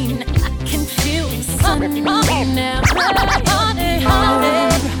 I can feel the sun now. Honey,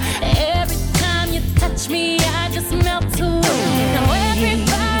 every time you touch me, I just melt away. Now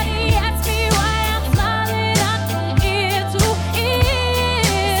everybody asks me why I'm smiling out from ear to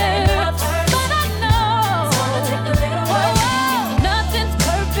ear, but I know nothing's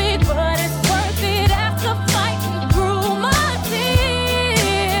perfect, but it's worth it after fighting through my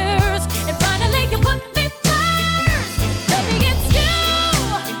tears. And finally you put me first. Baby, it's you.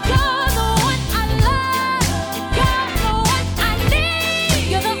 You're the one I love. You're the one I need.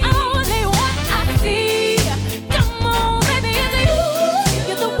 You're the only one I see. Come on, baby, it's you.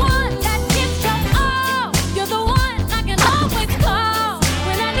 You're the one that gives from all. You're the one I can always call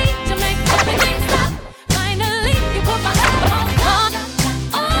when I need to make everything stop. Finally, you put my love on.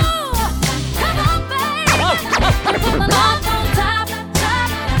 Oh, come on, baby. You put my love on top,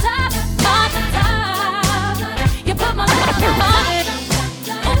 on the top. You put my love on.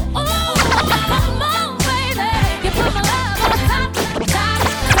 Oh, come on, baby. You put my love on top,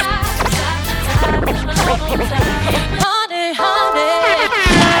 honey,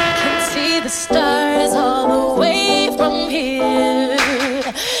 I can see the stars all the way from here.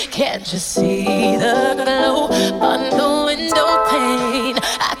 Can't you see the glow on the window pane?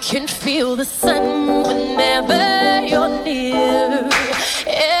 I can feel the sun whenever you're near.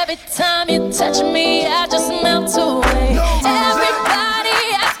 Every time you touch me, I just melt away. Everybody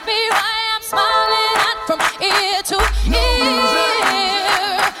asks me why I'm smiling out from ear to ear,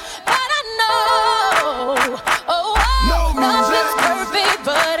 but I know, nothing's perfect,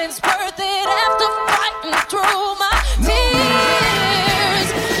 but it's worth it after fighting through my tears.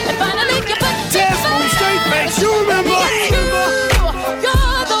 And finally you put me first. You remember?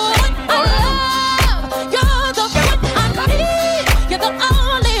 You're the one I love.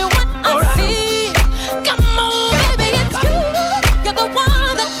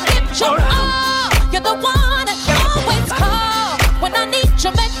 need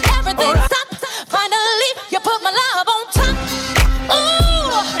you, make everything stop. Finally, you put my love on top.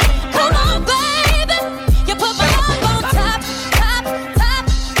 Ooh, come on, baby. You put my love on top, top, top,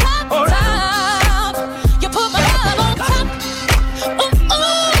 top, top. You put my love on top. Ooh,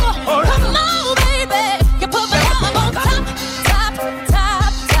 ooh, come on, baby. You put my love on top, top,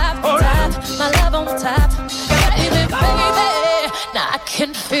 top, top, top. My love on top, baby, baby. Now I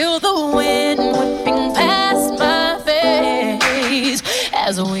can feel the wind whipping past my face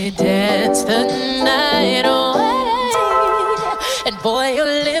as we dance the night away. And boy, your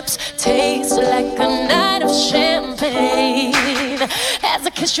lips taste like a night of champagne as I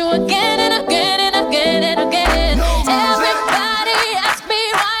kiss you again and again and again and again. Everybody asks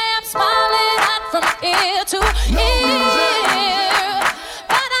me why I'm smiling out from ear to ear,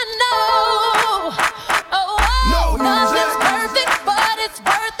 but I know, nothing's perfect, but it's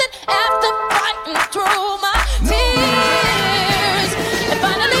worth it after fighting through my tears. And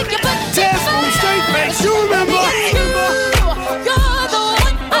finally, you put Tess on straight face, you remember? You're the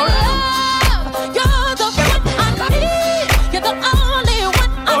one I love. You're the one I need. You're the only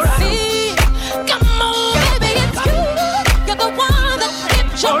one I see. Come on, baby, it's you. You're the one that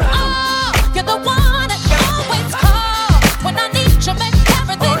gives your all. You're the one that always calls when I need you. Make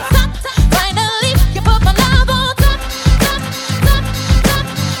everything stop. Finally, you put my love on top, top, top, top,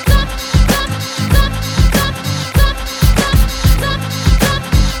 top, top, top, top, top, top, top, top,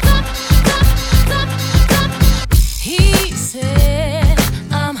 top, top. He said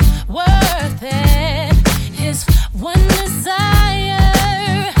I'm worth it. His one desire.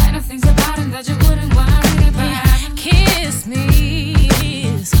 I know things about him that you wouldn't worry about. Kiss me.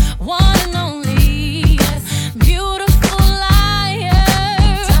 His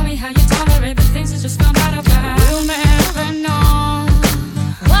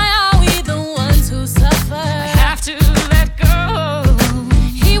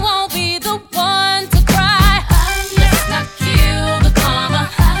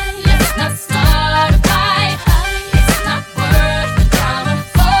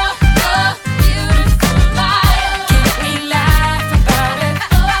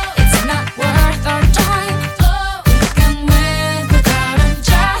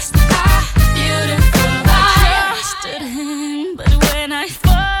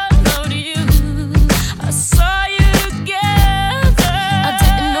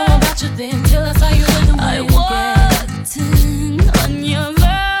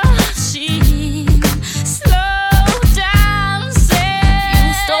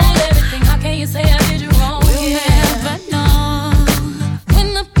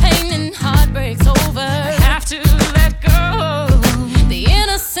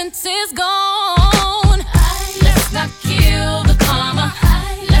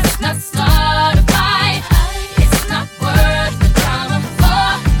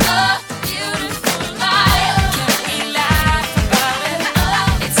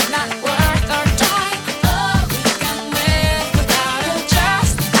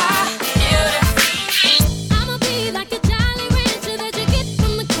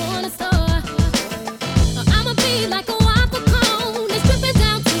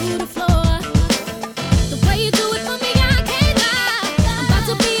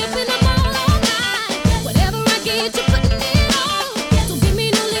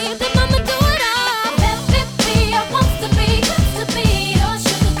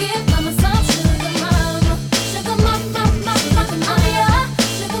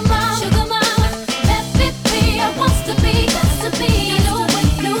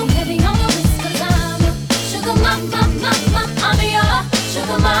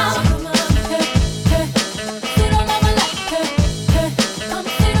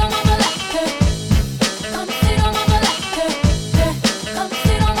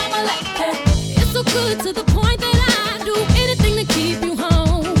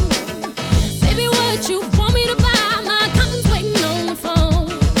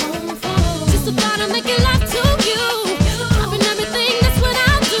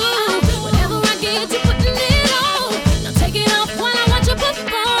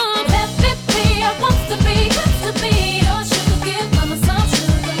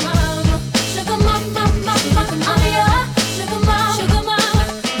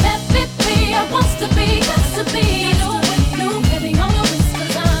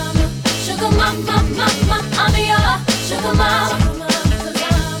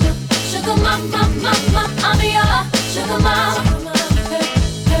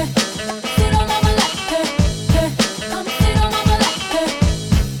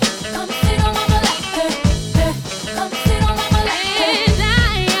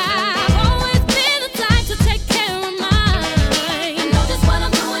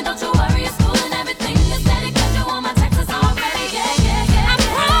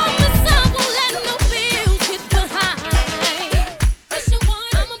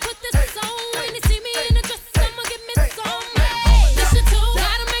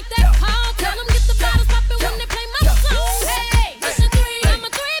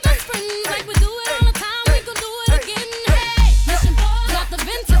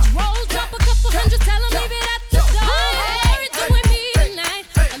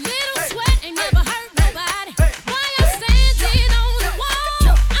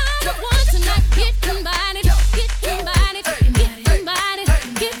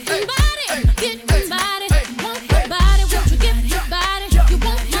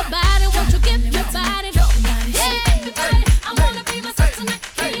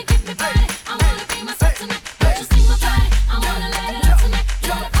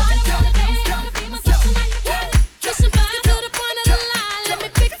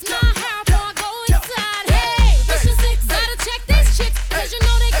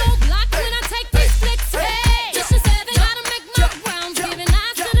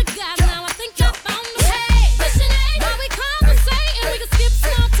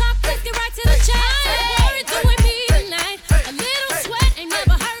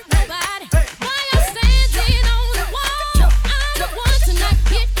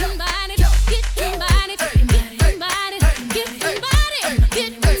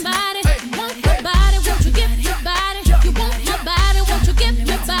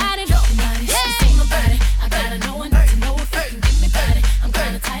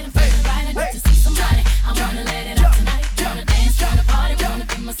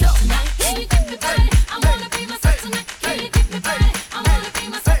myself tonight? Can you give me body? I wanna be myself tonight. Can you give me body? I wanna be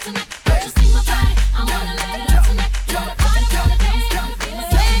myself tonight. Don't you see my body? I wanna let it out tonight. Wanna party, wanna dance, wanna be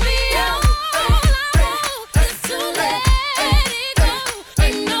myself. Baby, all I want is to let it go.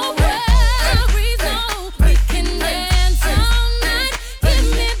 Ain't no worries, no. We can dance all night. Give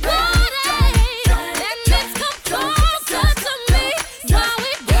me body. Let's come closer to me while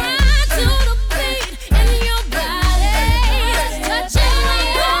we grind to the beat in your body. Touching my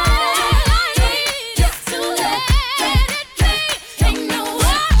body. Just to let it be. Ain't no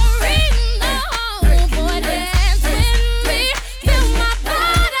worries, no. Boy, dance with me. Feel my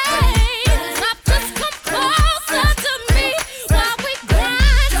body. Stop, just come closer to me while we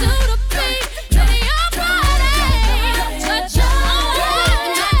grind to the beat in your body. Touch your body.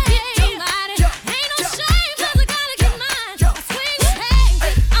 Ain't no shame, 'cause I gotta get mine. Swing,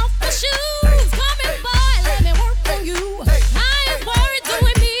 hey, off the shoes. Come here, boy, let me work on you. I ain't worried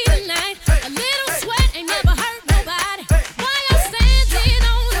doing me tonight. A little sweat ain't never hurt nobody. While you're standing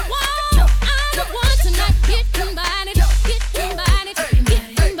on the wall, I'm the one tonight. Getting body, getting body,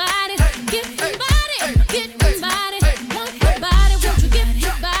 getting body, getting body, getting body. Want your body, won't you give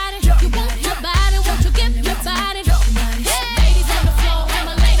your body? You want your body, won't you give your body? Ladies on the floor, and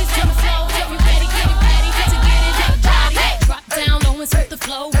my ladies on the floor. If you ready to get it, your body. Drop down low and sweep the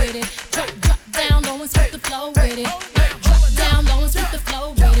flow with it. Drop down low and sweep the flow with it. Drop down low and sweep the flow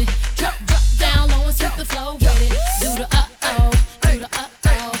with it. Drop down low and sweep the flow with it. Do the uh-oh, do the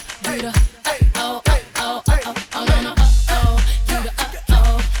uh-oh, do the uh-oh, uh-oh, uh-oh, oh no no uh-oh, do the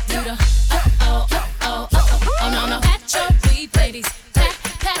uh-oh, do the uh-oh, uh-oh, uh-oh, oh no no. Pat your weed, ladies, pat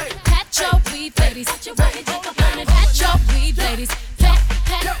your weed, ladies. Pat your weed, ladies,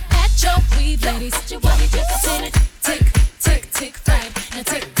 pat your weed, ladies. Tick, tick, tick, fight. Now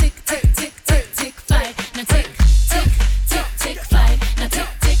tick, tick, tick, tick, tick, tick, fight. Now tick, tick, tick, tick, fight. Now tick,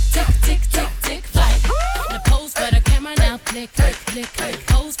 tick, tick, tick, tick, tick, fight. Now pose for the camera now, flick, flick, flick, flick.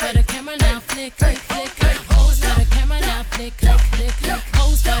 Pose for the camera now, flick, flick, flick, flick. Pose for the camera now, flick, flick, flick, flick.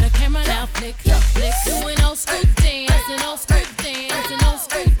 Pose for the camera now, flick, flick, flick. Doing old school dance and old school dance and old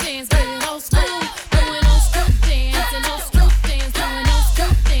school dance, getting old school. Doing old school dance and old school dance, doing old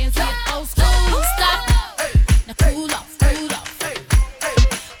school dance, get old school. Stop. Now cool off, cool off.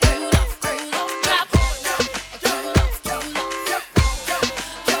 Cool off, cool off, drop. Cool off, cool off.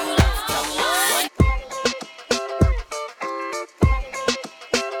 Cool off, cool off.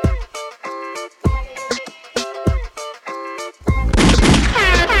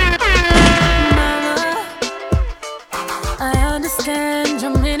 I understand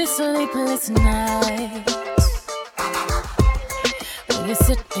your many sleepless nights when you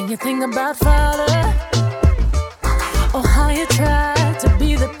sit and you think about father, or how you try to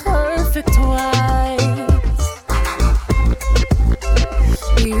be the perfect wife.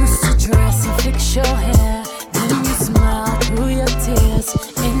 You used to dress and fix your hair, then you smile through your tears.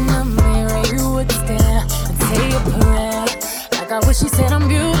 In the mirror you would stare and say a prayer like, I wish you said I'm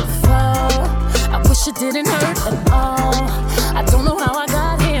beautiful. I wish it didn't hurt at all. I don't know how I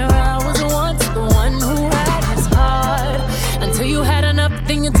got here. I was once the one who had his heart. Until you had enough,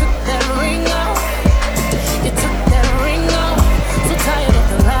 then you took that ring off. You took that ring off. So tired of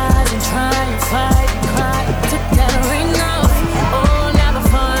the lies and trying to fight and cry. Took that ring off. Oh, now the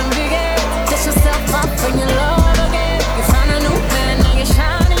fun began. Dust yourself up and you love again. You found a new man, now you're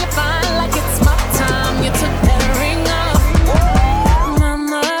shining, you're fine like it's my time. You took that ring off.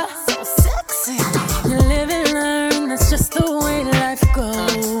 Mama, so sexy. You live and learn, that's just the way life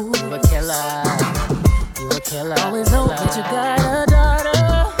goes. You a killer. You a killer. Always know that you got a daughter.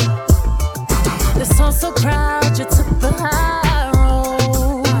 This song's so proud you took the high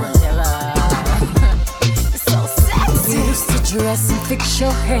road. It's so sexy. You used to dress and fix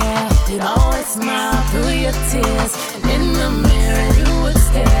your hair. You'd always smile through your tears. And in the mirror you would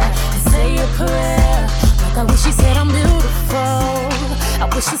stare and say a prayer like, I wish you said I'm beautiful. I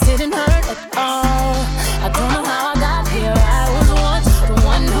wish this didn't hurt at all. I don't know how I got here. I was once the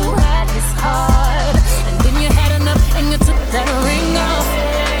one who had his heart. And then you had enough and you took that ring off.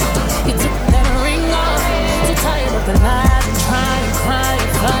 You took that ring off. So tired of the lies and trying to cry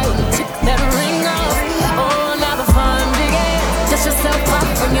and fight. You took that ring off. Oh, now the fun began. Dust yourself up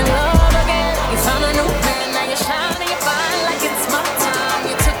and you love again. You found a new man, now you're shining, you're fine like it's my time.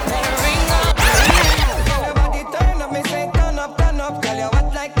 You took that ring off. Girl, your body turn up, me say turn up, turn up. Girl, you hot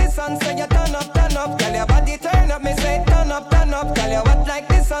like the sun, so you turn up, turn up. Girl, your body turn up, me say turn up, turn up. Girl, you hot like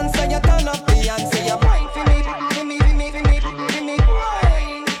the sun, so you turn up. Beyonce, you wine for me, for me, for me, for me, for me.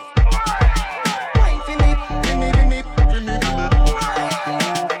 Wine for me, for me, for me, for me, for me.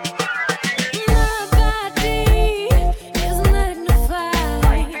 My body is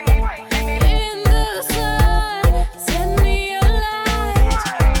magnified.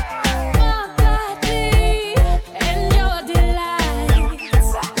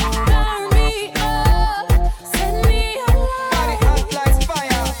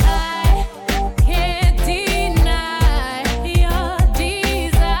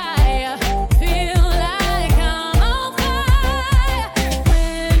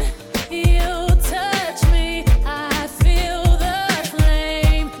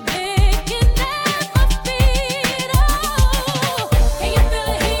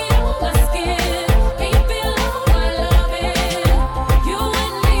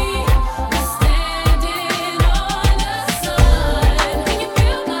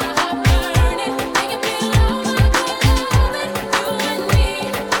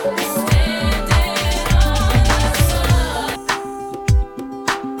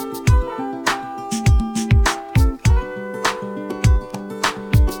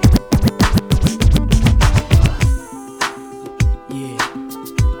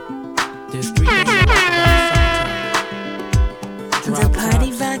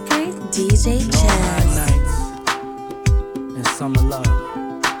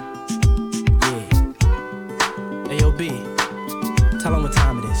 Yeah. Ayo, B, tell them what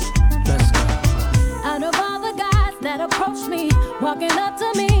time it is. Let's go. Out of all the guys that approached me, walking up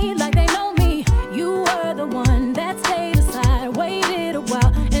to me like they know me, you were the one that stayed aside, waited a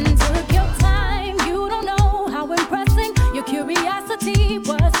while, and took your time. You don't know how impressing your curiosity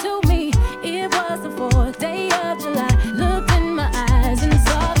was to me. It was the 4th day of July. Looked in my eyes and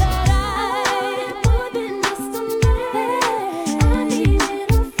saw that I more than just a man. I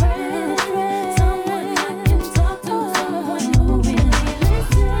needed a friend, someone I can talk to, someone who really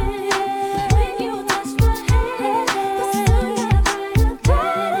listens. When you touched my hand, the sun got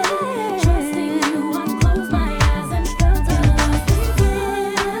brighter. Trusting you, I closed my eyes and felt a love the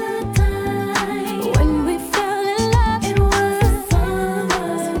time. When we fell in love, it was the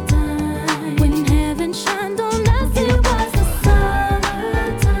summertime. When heaven shined on us, it was the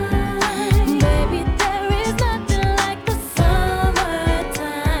summertime. Baby, there is nothing like the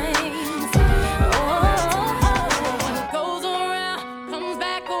summertime. What goes around comes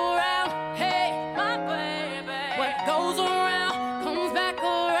back around. Hey, my baby. What goes around comes back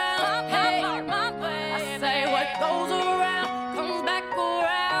around. Hey, my baby. I say what goes around comes back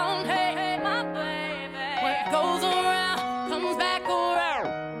around. Hey, my baby. What goes around comes back around.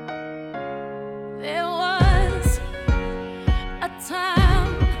 There was a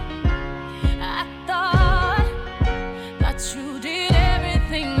time I thought that you did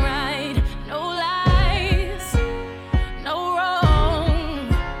everything right. No lies, no wrong.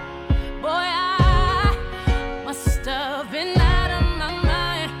 Boy, I must have been out of my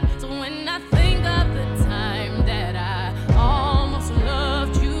mind. So when I think of the time that I almost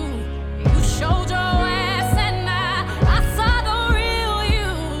loved you, you showed your ass and I saw the real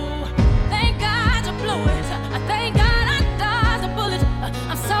you. Thank God you blew it. Thank God I dodged a bullet.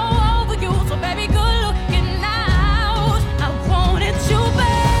 I'm so over you, so baby, good looking out. I wanted you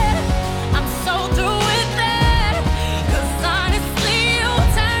bad. I'm so through with that. 'Cause honestly, you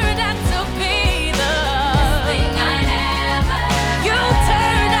turned out to be the best thing I ever. You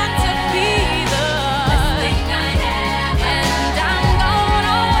turned out to be the best thing I ever. And I'm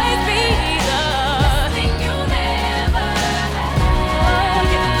gonna always be the best thing you'll ever have. Oh,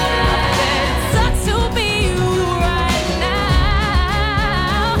 yeah. It sucks to be you right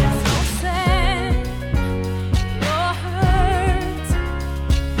now. It's so sad. You're hurt.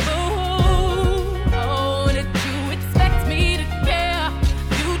 Ooh, oh, did you expect me to care?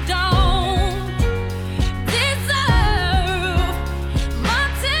 You don't deserve my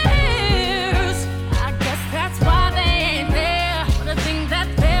tears. I guess that's why they ain't there. But I think that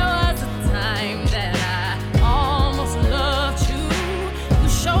there was a time that I almost loved you. You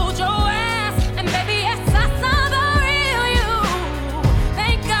showed your ass, and baby, yes, I saw the real you.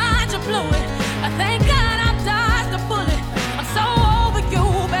 Thank God you blew it. Thank God I dodged a bullet. I'm so over you,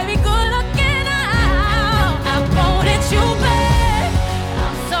 baby, good looking out. I wanted you bad.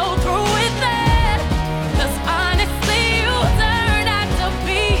 I'm so through with that. 'Cause honestly, you turned out to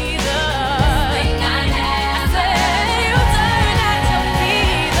be the best thing I ever. I said you turned out to be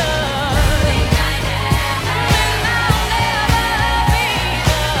the best thing I ever. And I'll never be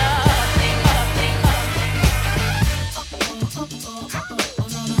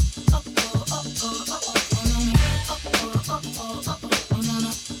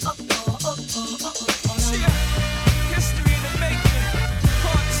History in the making.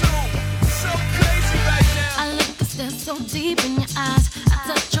 Part 2. So crazy right now. I look 'cause they're so deep in your eyes. I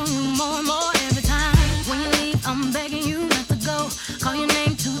touch on you more and more every time. When you leave, I'm begging you not to go. Call your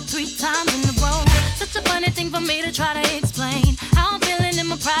name 2-3 times in a row. Such a funny thing for me to try to explain. How I'm feeling and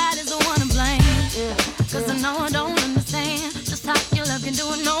my pride is the one to blame. 'Cause I know I don't understand just how your love can do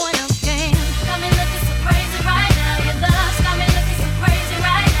what no one else can. Got me looking so crazy right now. Your love's got me looking so crazy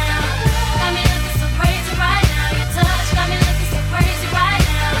right now. Got me looking so crazy right now. Your touch got me looking so crazy right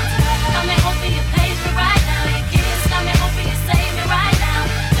now. Got me hoping you page me right now. Your kiss got me hoping you save me right now.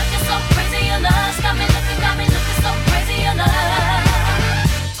 Looking so crazy, your love's got me looking so crazy, your love.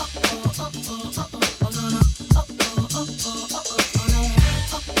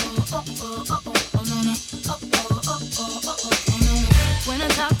 When I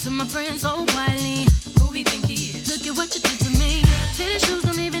talk to my friends so quietly, who we think he is? Look at what you did to me. Fitted shoes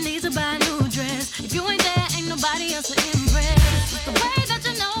don't even need to buy a new dress. If you ain't there, ain't nobody else to impress. It's the way that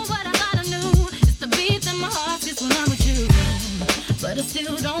you know what I thought I knew. It's the beat in my heart gets when I'm with you. But I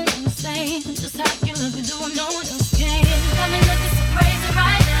still don't understand just how you look and do what no one else can. Got me looking so crazy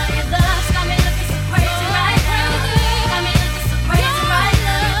right now. Your love's got me looking so crazy right now. Got me looking so crazy right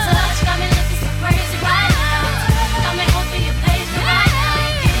now. Your touch got me looking so crazy right now. Got me hoping you page me right now.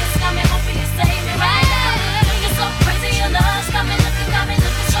 Your kiss got me hoping you save me right now. Looking so crazy, your love's got me looking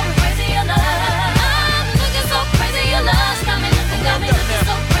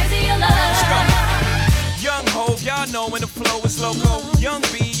logo, Young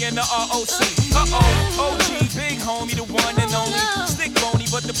B and the ROC. OG, big homie, the one and only. Stick bony,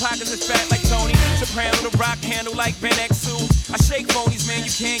 but the pockets is fat like Tony. Soprano, the rock handle like Ben X2. I shake phonies, man,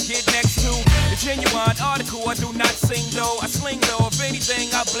 you can't get next to. The genuine article, I do not sing though. I sling though, if anything,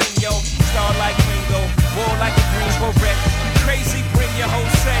 I bling yo. Star like Ringo, war like a Greensboro wreck. Crazy, bring your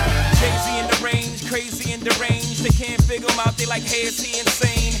whole set. Jay-Z in the range, crazy in the range. They can't figure him out, they like, hey, is he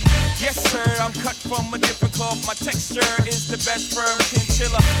insane? Yes, sir, I'm cut from a different cloth. My texture is the best firm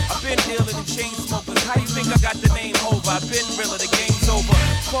chinchilla. I've been dealing in chain smokers. How you think I got the name over? I've been realer, the game's over.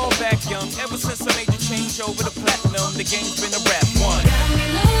 Fall back young, ever since I made the change over to platinum, the game's been a rap one. Got me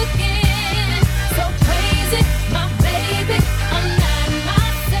looking so crazy, my baby. I'm not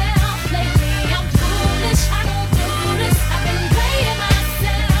myself lately. I'm foolish, I don't do this. I've been playing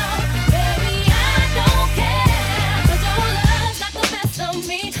myself, baby. I don't care, 'cause your love's not the best of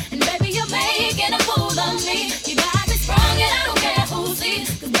me. Making a fool of me. You got me sprung and I don't care who sees.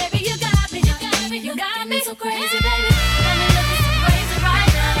 'Cause baby you got me so crazy, baby. Got me looking so crazy right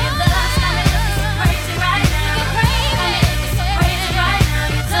now. Your love's got me looking so crazy right now. You're crazy. Got me looking so crazy right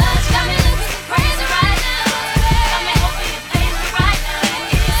now. Your touch got me looking so crazy right now. Got me hoping you save me right now. Your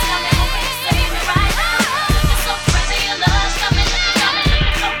kiss got me hoping you save me right now. Looking so crazy, your love's got me looking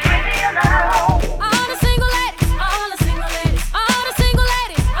so crazy, your love. All the single ladies, all the single ladies, all the single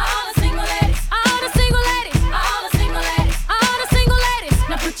ladies, all the single ladies. All the single ladies, all the single ladies, all the single ladies.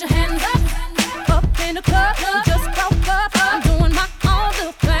 Now put your hands up, up in the club. You just broke up. I'm doing my own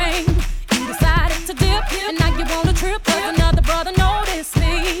little thing. You decided to dip, and now you want a trip 'cause another brother noticed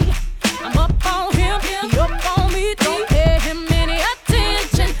me. I'm up on him, he up on me. Don't pay him any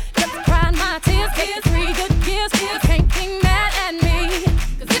attention. Just crying my tears, taking 3 good years. You can't be mad at me.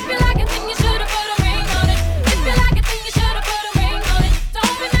 'Cause if you like it, then you should've put a ring on it. If you like it, then you should've put a ring on it.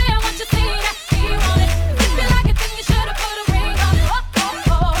 Don't be mad what you see that he want it. If you like it, then you should've put a ring on it.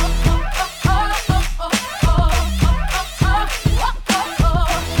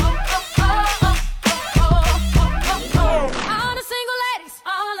 All the single ladies,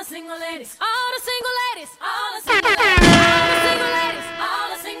 all the single ladies, all the single ladies, all the single ladies, all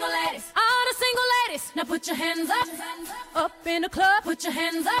the single ladies, all the single ladies. Now put your hands up, up in the club. Put your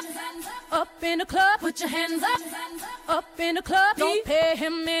hands up, up in the club. Put your hands up, up in the club. Don't pay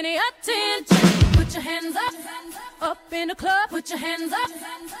him any attention. Put your hands up in the club. Put your hands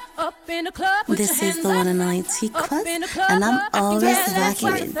up in the club. This is the one and only T-Quest, and I'm always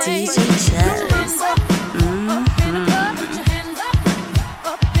rocking with DJ Chess.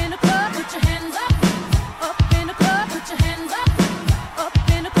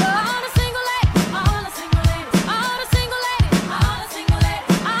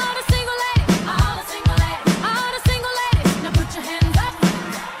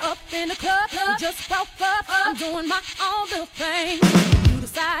 I'm doing my own little thing. You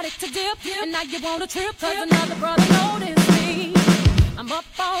decided to dip, and now you want a trip 'cause another brother noticed me. I'm up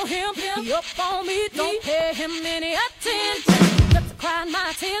on him, he up on me. Don't pay him any attention. Just crying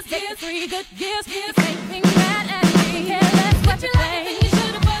my tears, taking 3 good years. You can't be mad at me. Yeah, that's what you like, then you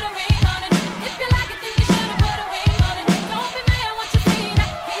should've put a ring on it. If you like it, then you should've put a ring on it. Don't be mad what you see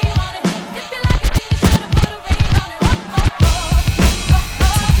that he want it. If you like it, then you should've put a ring on it.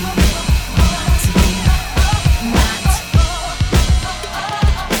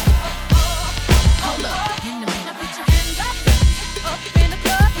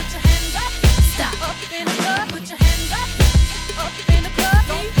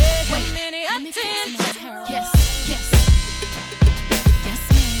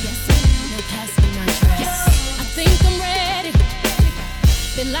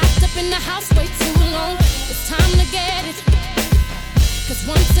 Been locked up in the house way too long. It's time to get it. 'Cause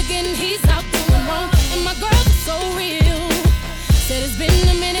once again he's out doing wrong. And my girl is so real. Said it's been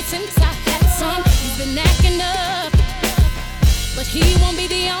a minute since I had some. He's been acting up, but he won't be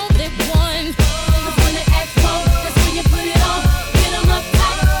the only one. 'Cause when they act wrong, that's when you put it on. Get 'em up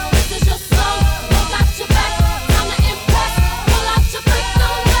tight. This is your song. Pull out your back. Time to impress. Pull out your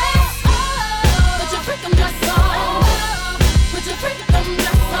freakum dress. Put your freakum dress on. Put your freakum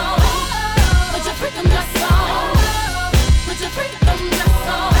dress on. Put your freakum dress on. Put your freakum dress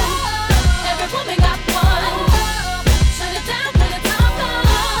on. Every woman got one. Shut it down when the time comes.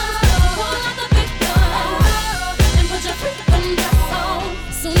 Pull out the big gun and put your freakum dress on.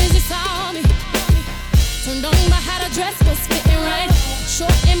 Soon as he saw me, turned on by how the dress was fitting right.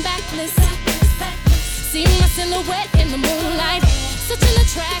 Short and backless. See my silhouette in the moonlight. Such an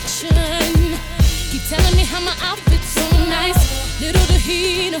attraction. Keep telling me how my outfit's so nice. Little did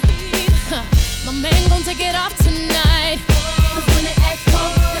he know, my man gon' take it off tonight. 'Cause when they act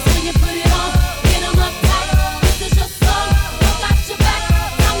wrong, that's when you put it on. Get 'em up tight. This is your song.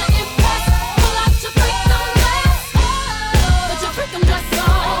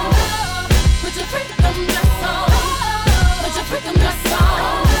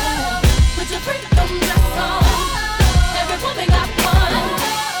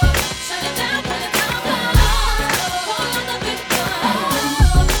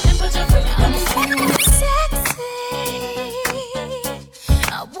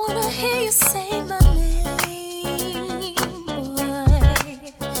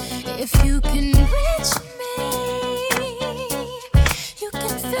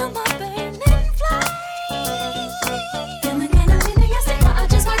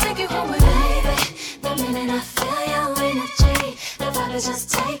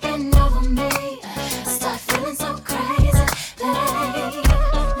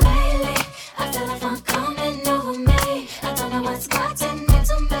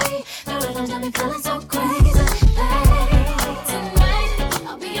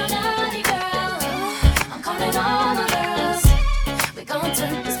 Come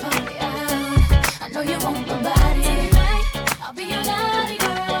turn this party out. I know you want my body. Tonight, I'll be your naughty girl.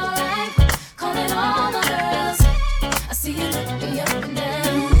 I'm calling all the girls. I see you look me up and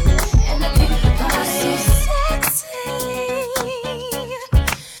down, and I think the party so sexy.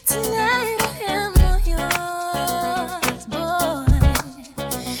 Tonight I am all yours, boy.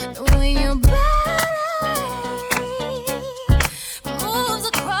 The way your body moves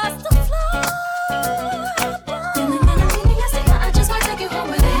across the floor. In the minute I say I just might take you home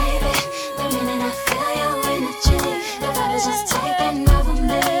with me. The minute I feel your energy, the vibe is just taking over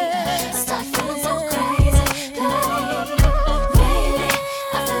me. I start feeling so crazy, baby.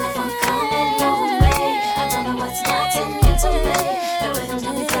 I feel the fun coming over me. I don't know what's getting into me. The rhythm's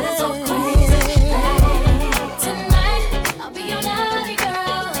got me feeling so crazy, Tonight I'll be your naughty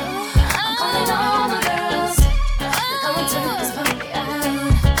girl. I'm calling all the girls. Come and turn this party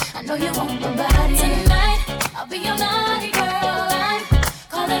out. I know you want my body. Tonight I'll be your naughty girl. I'm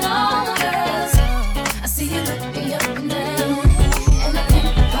calling all the girls. I see you look me up and down, and I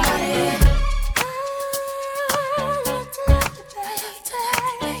think the party.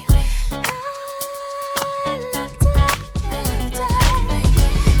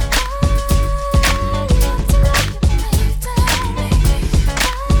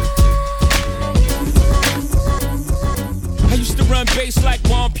 I used to run bass like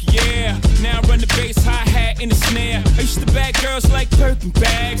Juan Pierre. Now I run the bass, hi-hat, and the snare. I used to bag girls like Birkin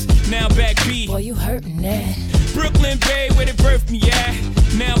bags. Now back B. Boy, you hurting that. Brooklyn Bay, where they birthed me at.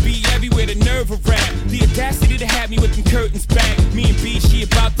 Now be everywhere, the nerve of rap. The audacity to have me with them curtains back. Me and B, she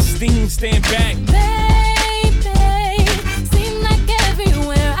about to sting, stand back. Baby, seem like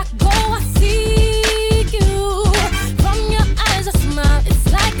everywhere I go, I see you. From your eyes, I smile, it's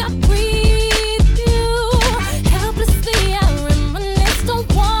like I breathe you. Helplessly, I reminisce, don't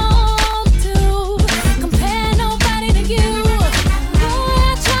want to compare nobody to you. Boy,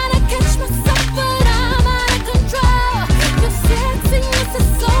 I try to catch myself, but I'm out of control. Your sexiness is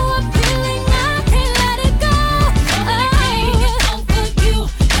so appealing, I can't let it go. I can't get over you,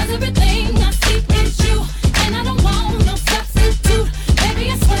 'cause everything I see is you, and I don't want no substitute. Baby,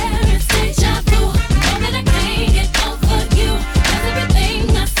 I swear it's deja vu. Know that I can't get over you, 'cause everything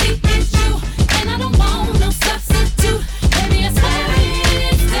I see is you, and I don't want no substitute. Baby, I swear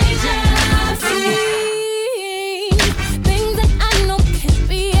it's deja vu. Things that I know can't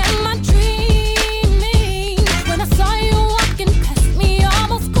be, am I dreaming? When I saw you walking past me,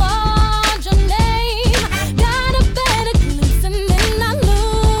 almost called your name. Got a better glimpse and then I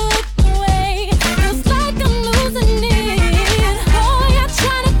looked away. Feels like I'm losing it. Boy, I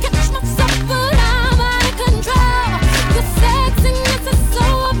try to catch myself, but I'm out of control. Your sexiness is so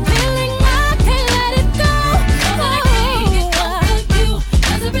appealing, I can't let it go. I can't get over you,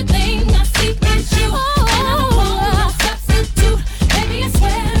 'cause everything I see is you, and I don't want no substitute. Baby, I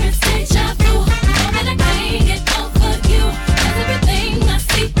swear it's deja vu. Know that I can't get over you, 'cause everything I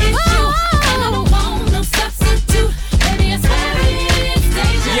see is you, and I don't want no substitute. Baby, I swear it's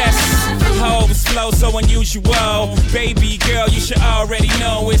deja Yes, vu. Hoes flow so unusual. Baby girl, you should already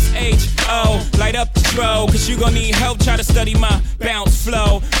know it's H-O. Light up the throw, 'cause you gon' need help. Try to study my bounce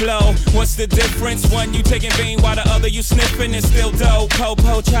flow. What's the difference? One you taking vein while the other you sniffing and still dope. Po,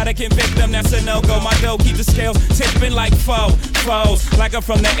 try to convict them, that's a no-go. My dough keep the scales tipping like foes. Like I'm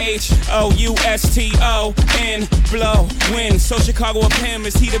from the H-O-U-S-T-O-N. Blow, win. So Chicago of him,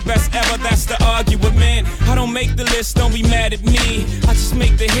 is he the best ever? That's the argument, man. I don't make the list, don't be mad at me. I just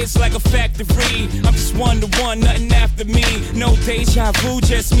make the hits like a factory. I'm just one-to-one, nothing after me. No deja vu,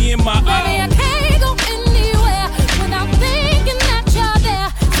 just me and my own. Baby, I can't go anywhere without thinking that you're there.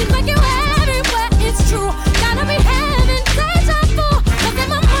 Seems like you're everywhere, it's true. Gotta be having deja vu, 'cause in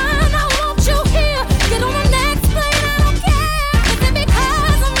my mind I want you here. Get on the next plane, I don't care. Is it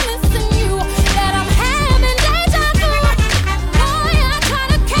because I'm missing you that I'm having deja vu? Boy, I try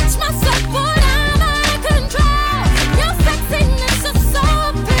to catch myself, but I'm out of control. Your sexiness is so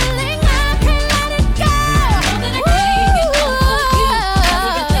appealing, I can't let it go. Know that I can't get over you, 'cause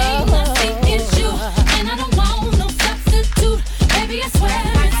everything I see is you.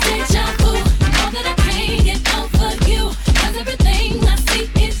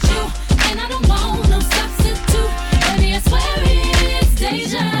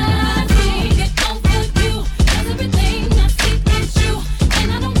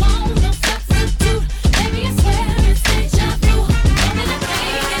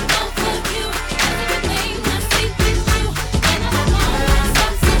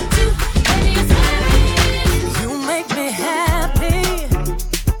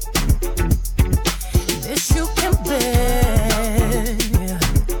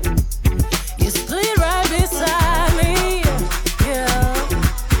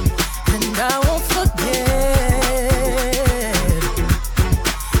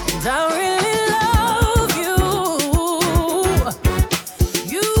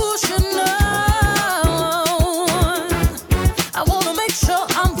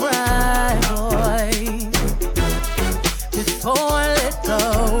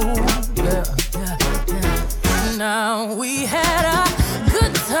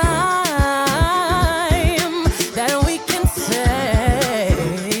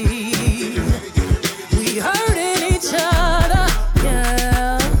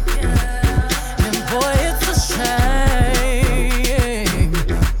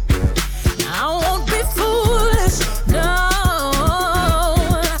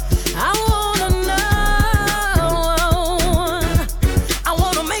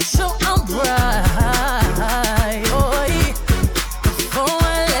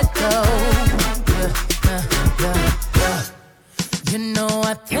 know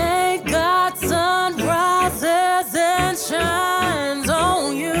I thank God sun rises and shines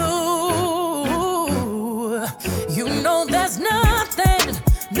on you. You know there's nothing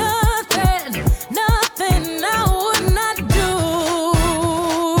I would not do.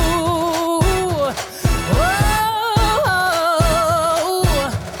 Oh,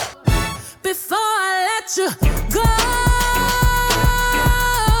 before I let you go.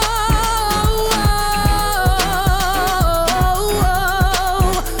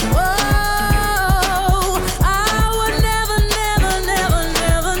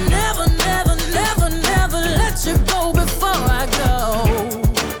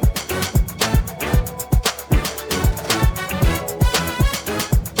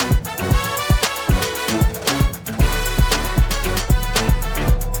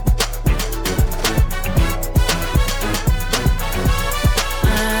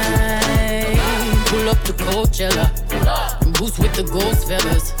 Boots with the ghost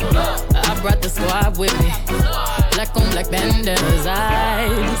feathers. I brought the squad with me. Black on black bandanas. I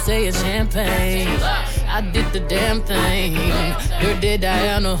do say it's champagne. I did the damn thing. Dirty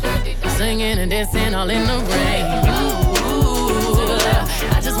Diana, singing and dancing all in the rain. Ooh,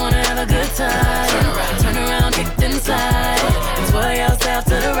 I just wanna have a good time. Turn around, kick inside, and twirl yourself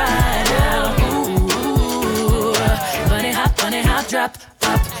to the right now. Ooh, bunny hop, drop,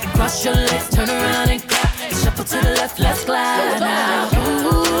 pop. Cross your legs, turn around and clap. Shuffle to the left, let's glide now.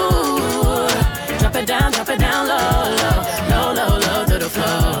 Ooh, drop it down low, low, low, low to the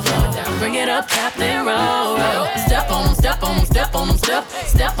floor. Bring it up, tap then roll. Step on them, step on them, step on them,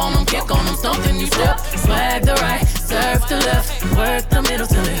 step on them, kick on them, stomp then you step. Swag the right, serve the left, work the middle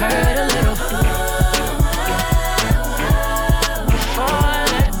till it hurt a little.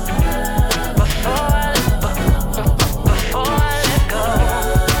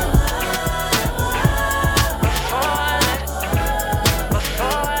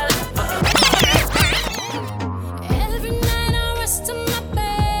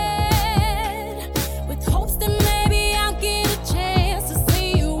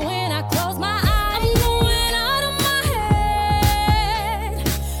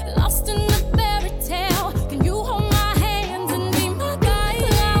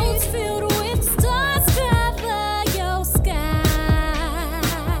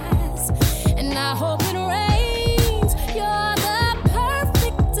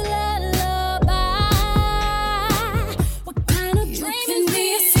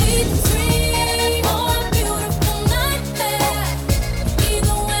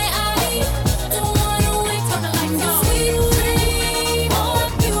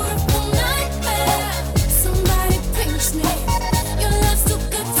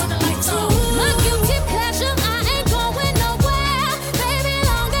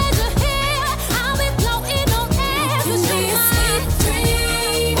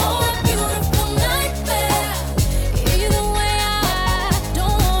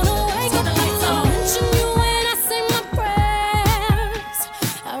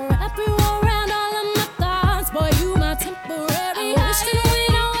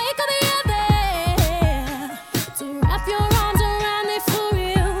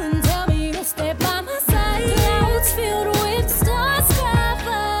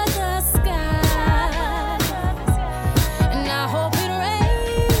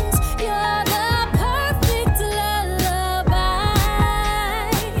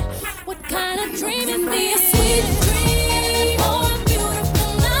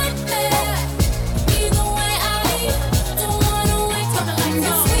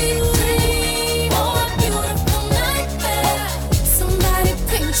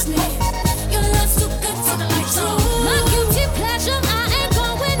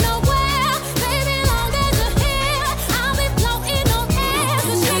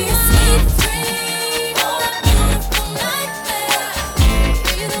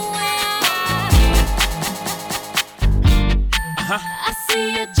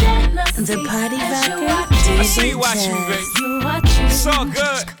 The party rocker. I see you watching me, baby. It's all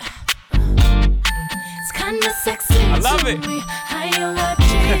good. It's kinda sexy. I love it. How you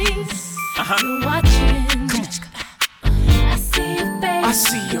watching? You watching? I see your face. I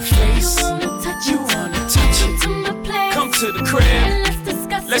see your face. You wanna touch it? Come to the crib.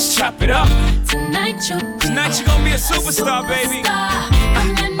 Let's chop it up. Tonight you're gonna be a superstar, baby. And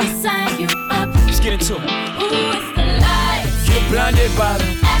let me sign you up. Let's get into it. Ooh, it's the lights. You're blinded by the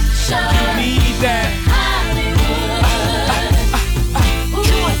action. You need that. Hollywood.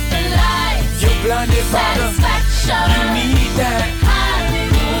 Ooh, it's the lights. You're blinded by the satisfaction. You need that.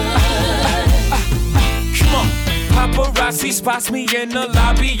 Hollywood. Come on, pop paparazzi spots me in the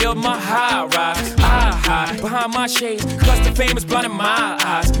lobby of my high rise. I hide behind my shades, cause the fame is blinding my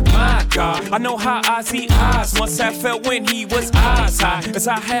eyes. My God, I know how I see eyes. Once I felt when he was eyes high. As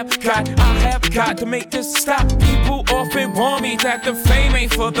I have got to make this stop. People often warn me that the fame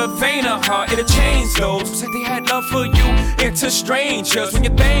ain't for the faint of heart. It'll change those who said they had love for you into strangers. When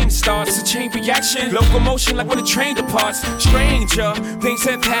your thing starts, it's a chain reaction. Locomotion like when a train departs. Stranger, things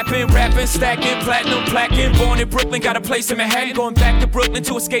have happened. Rapping, stacking, platinum, plaquing. Born in Brooklyn, got a place in Manhattan. Going back to Brooklyn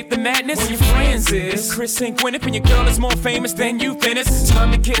to escape the madness. When your friends is Chris and Gwyneth, and your girl is more famous than you, then it's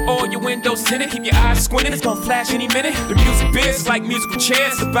time to get all your windows tinted. Keep your eyes squinting, it's gonna flash any minute. The music biz is like musical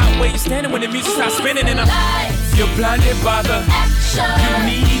chairs. About where you're standing when the music starts spinning. And you're blinded by the action. You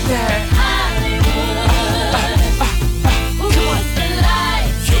need that Hollywood.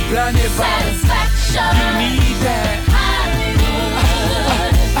 You're blinded by satisfaction. You need that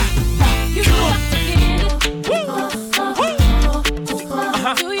Hollywood. You got to get it.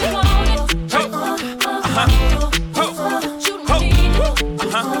 Do you want it?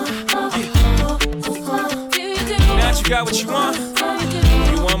 Now that you got what you want,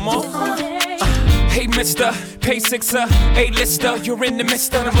 you want more? Hey mister, pay sixer, A-lister. You're in the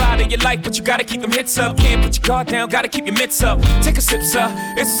midst of the ride of your life, but you gotta keep them hits up. Can't put your guard down, gotta keep your mitts up. Take a sip, sir,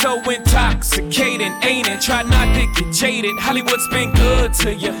 it's so intoxicating, ain't it? Try not to get jaded, Hollywood's been good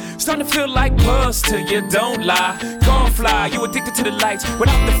to you. Starting to feel like buzz to you, don't lie. Gon' fly, you addicted to the lights.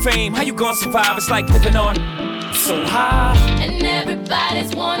 Without the fame, how you gon' survive? It's like living on so high. And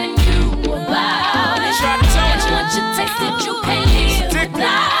everybody's wanting you about it. And once you taste it, you can't live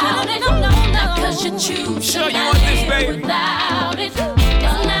without it. No, not cause you choose to not live without it. It's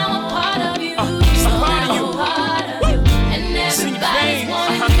now a part of you. So now a part of you. And everybody's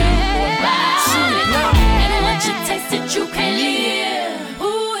wanting you about it. And once you taste it, you can't live.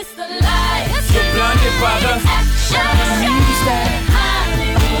 Ooh, it's the light. You're blinded by the action. Use that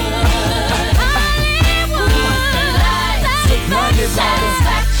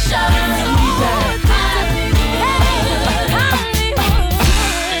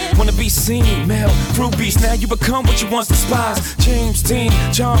wanna be seen, Mel, Rubies. Now you become what you once despised. James Dean,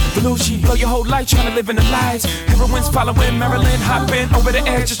 John Belushi. Blow your whole life trying to live in the lights. Heroines following Marilyn, hopping over the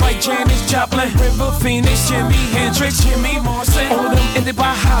edge just like Janis Joplin. River Phoenix, Jimi Hendrix, Jimmy Morrison. All of them ended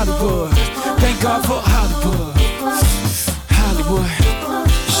by Hollywood. Thank God for Hollywood. Hollywood.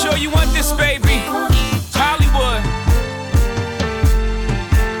 Sure you want this, baby? Hollywood.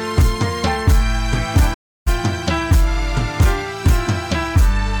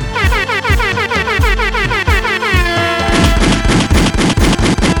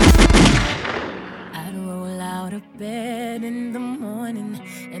 Bed in the morning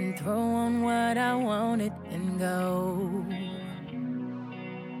and throw on what I wanted and go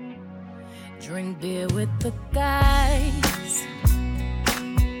drink beer with the guys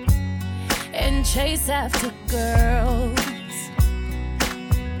and chase after girls.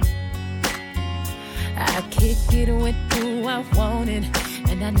 I kick it with who I wanted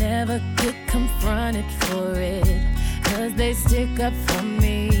and I never get confronted for it, cause they stick up for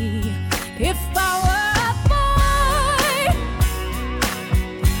me. If I were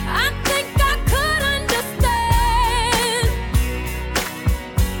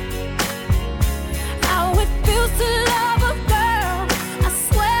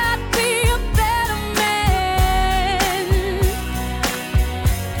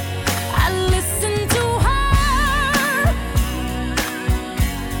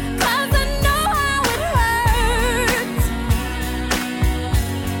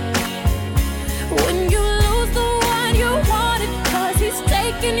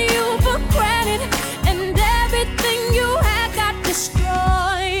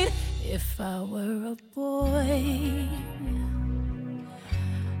if I were a boy,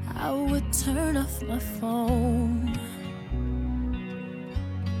 I would turn off my phone.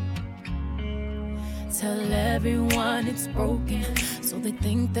 Tell everyone it's broken, so they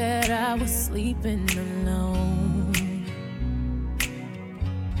think that I was sleeping alone.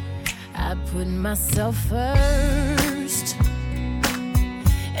 I put myself first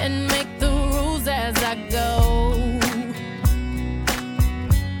and make the rules as I go.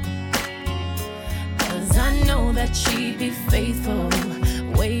 I know that she'd be faithful,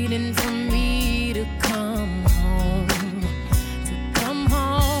 waiting for me to come home,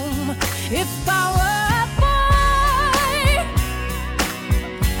 If I were a boy,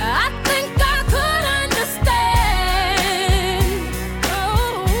 I think I could understand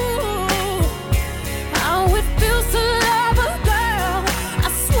how it feels to love a girl. I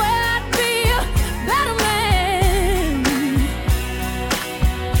swear I'd be a better man.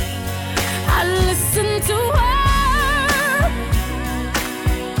 I listen to her.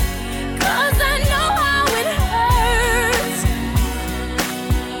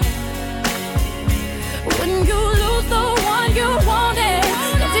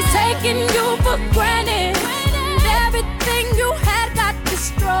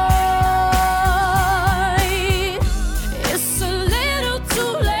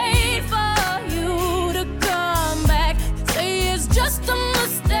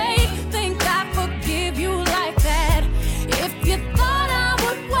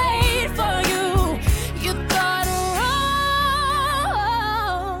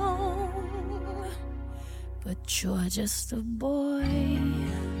 You're just a boy.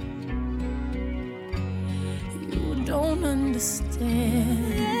 You don't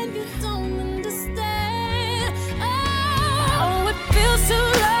understand. And you don't understand. Oh, it feels to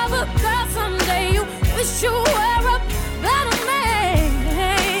love a girl someday. You wish you were a better man.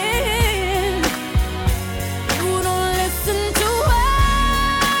 You don't listen to her.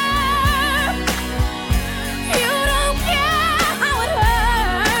 You don't care how it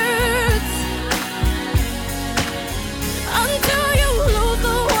hurts. Until you lose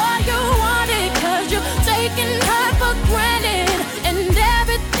the one you wanted, 'cause you're taking her for granted, and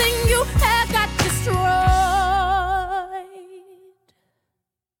everything you had got destroyed.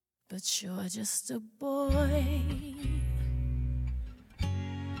 But you're just a boy.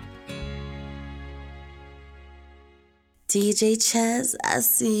 DJ Chaz, I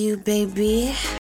see you, baby.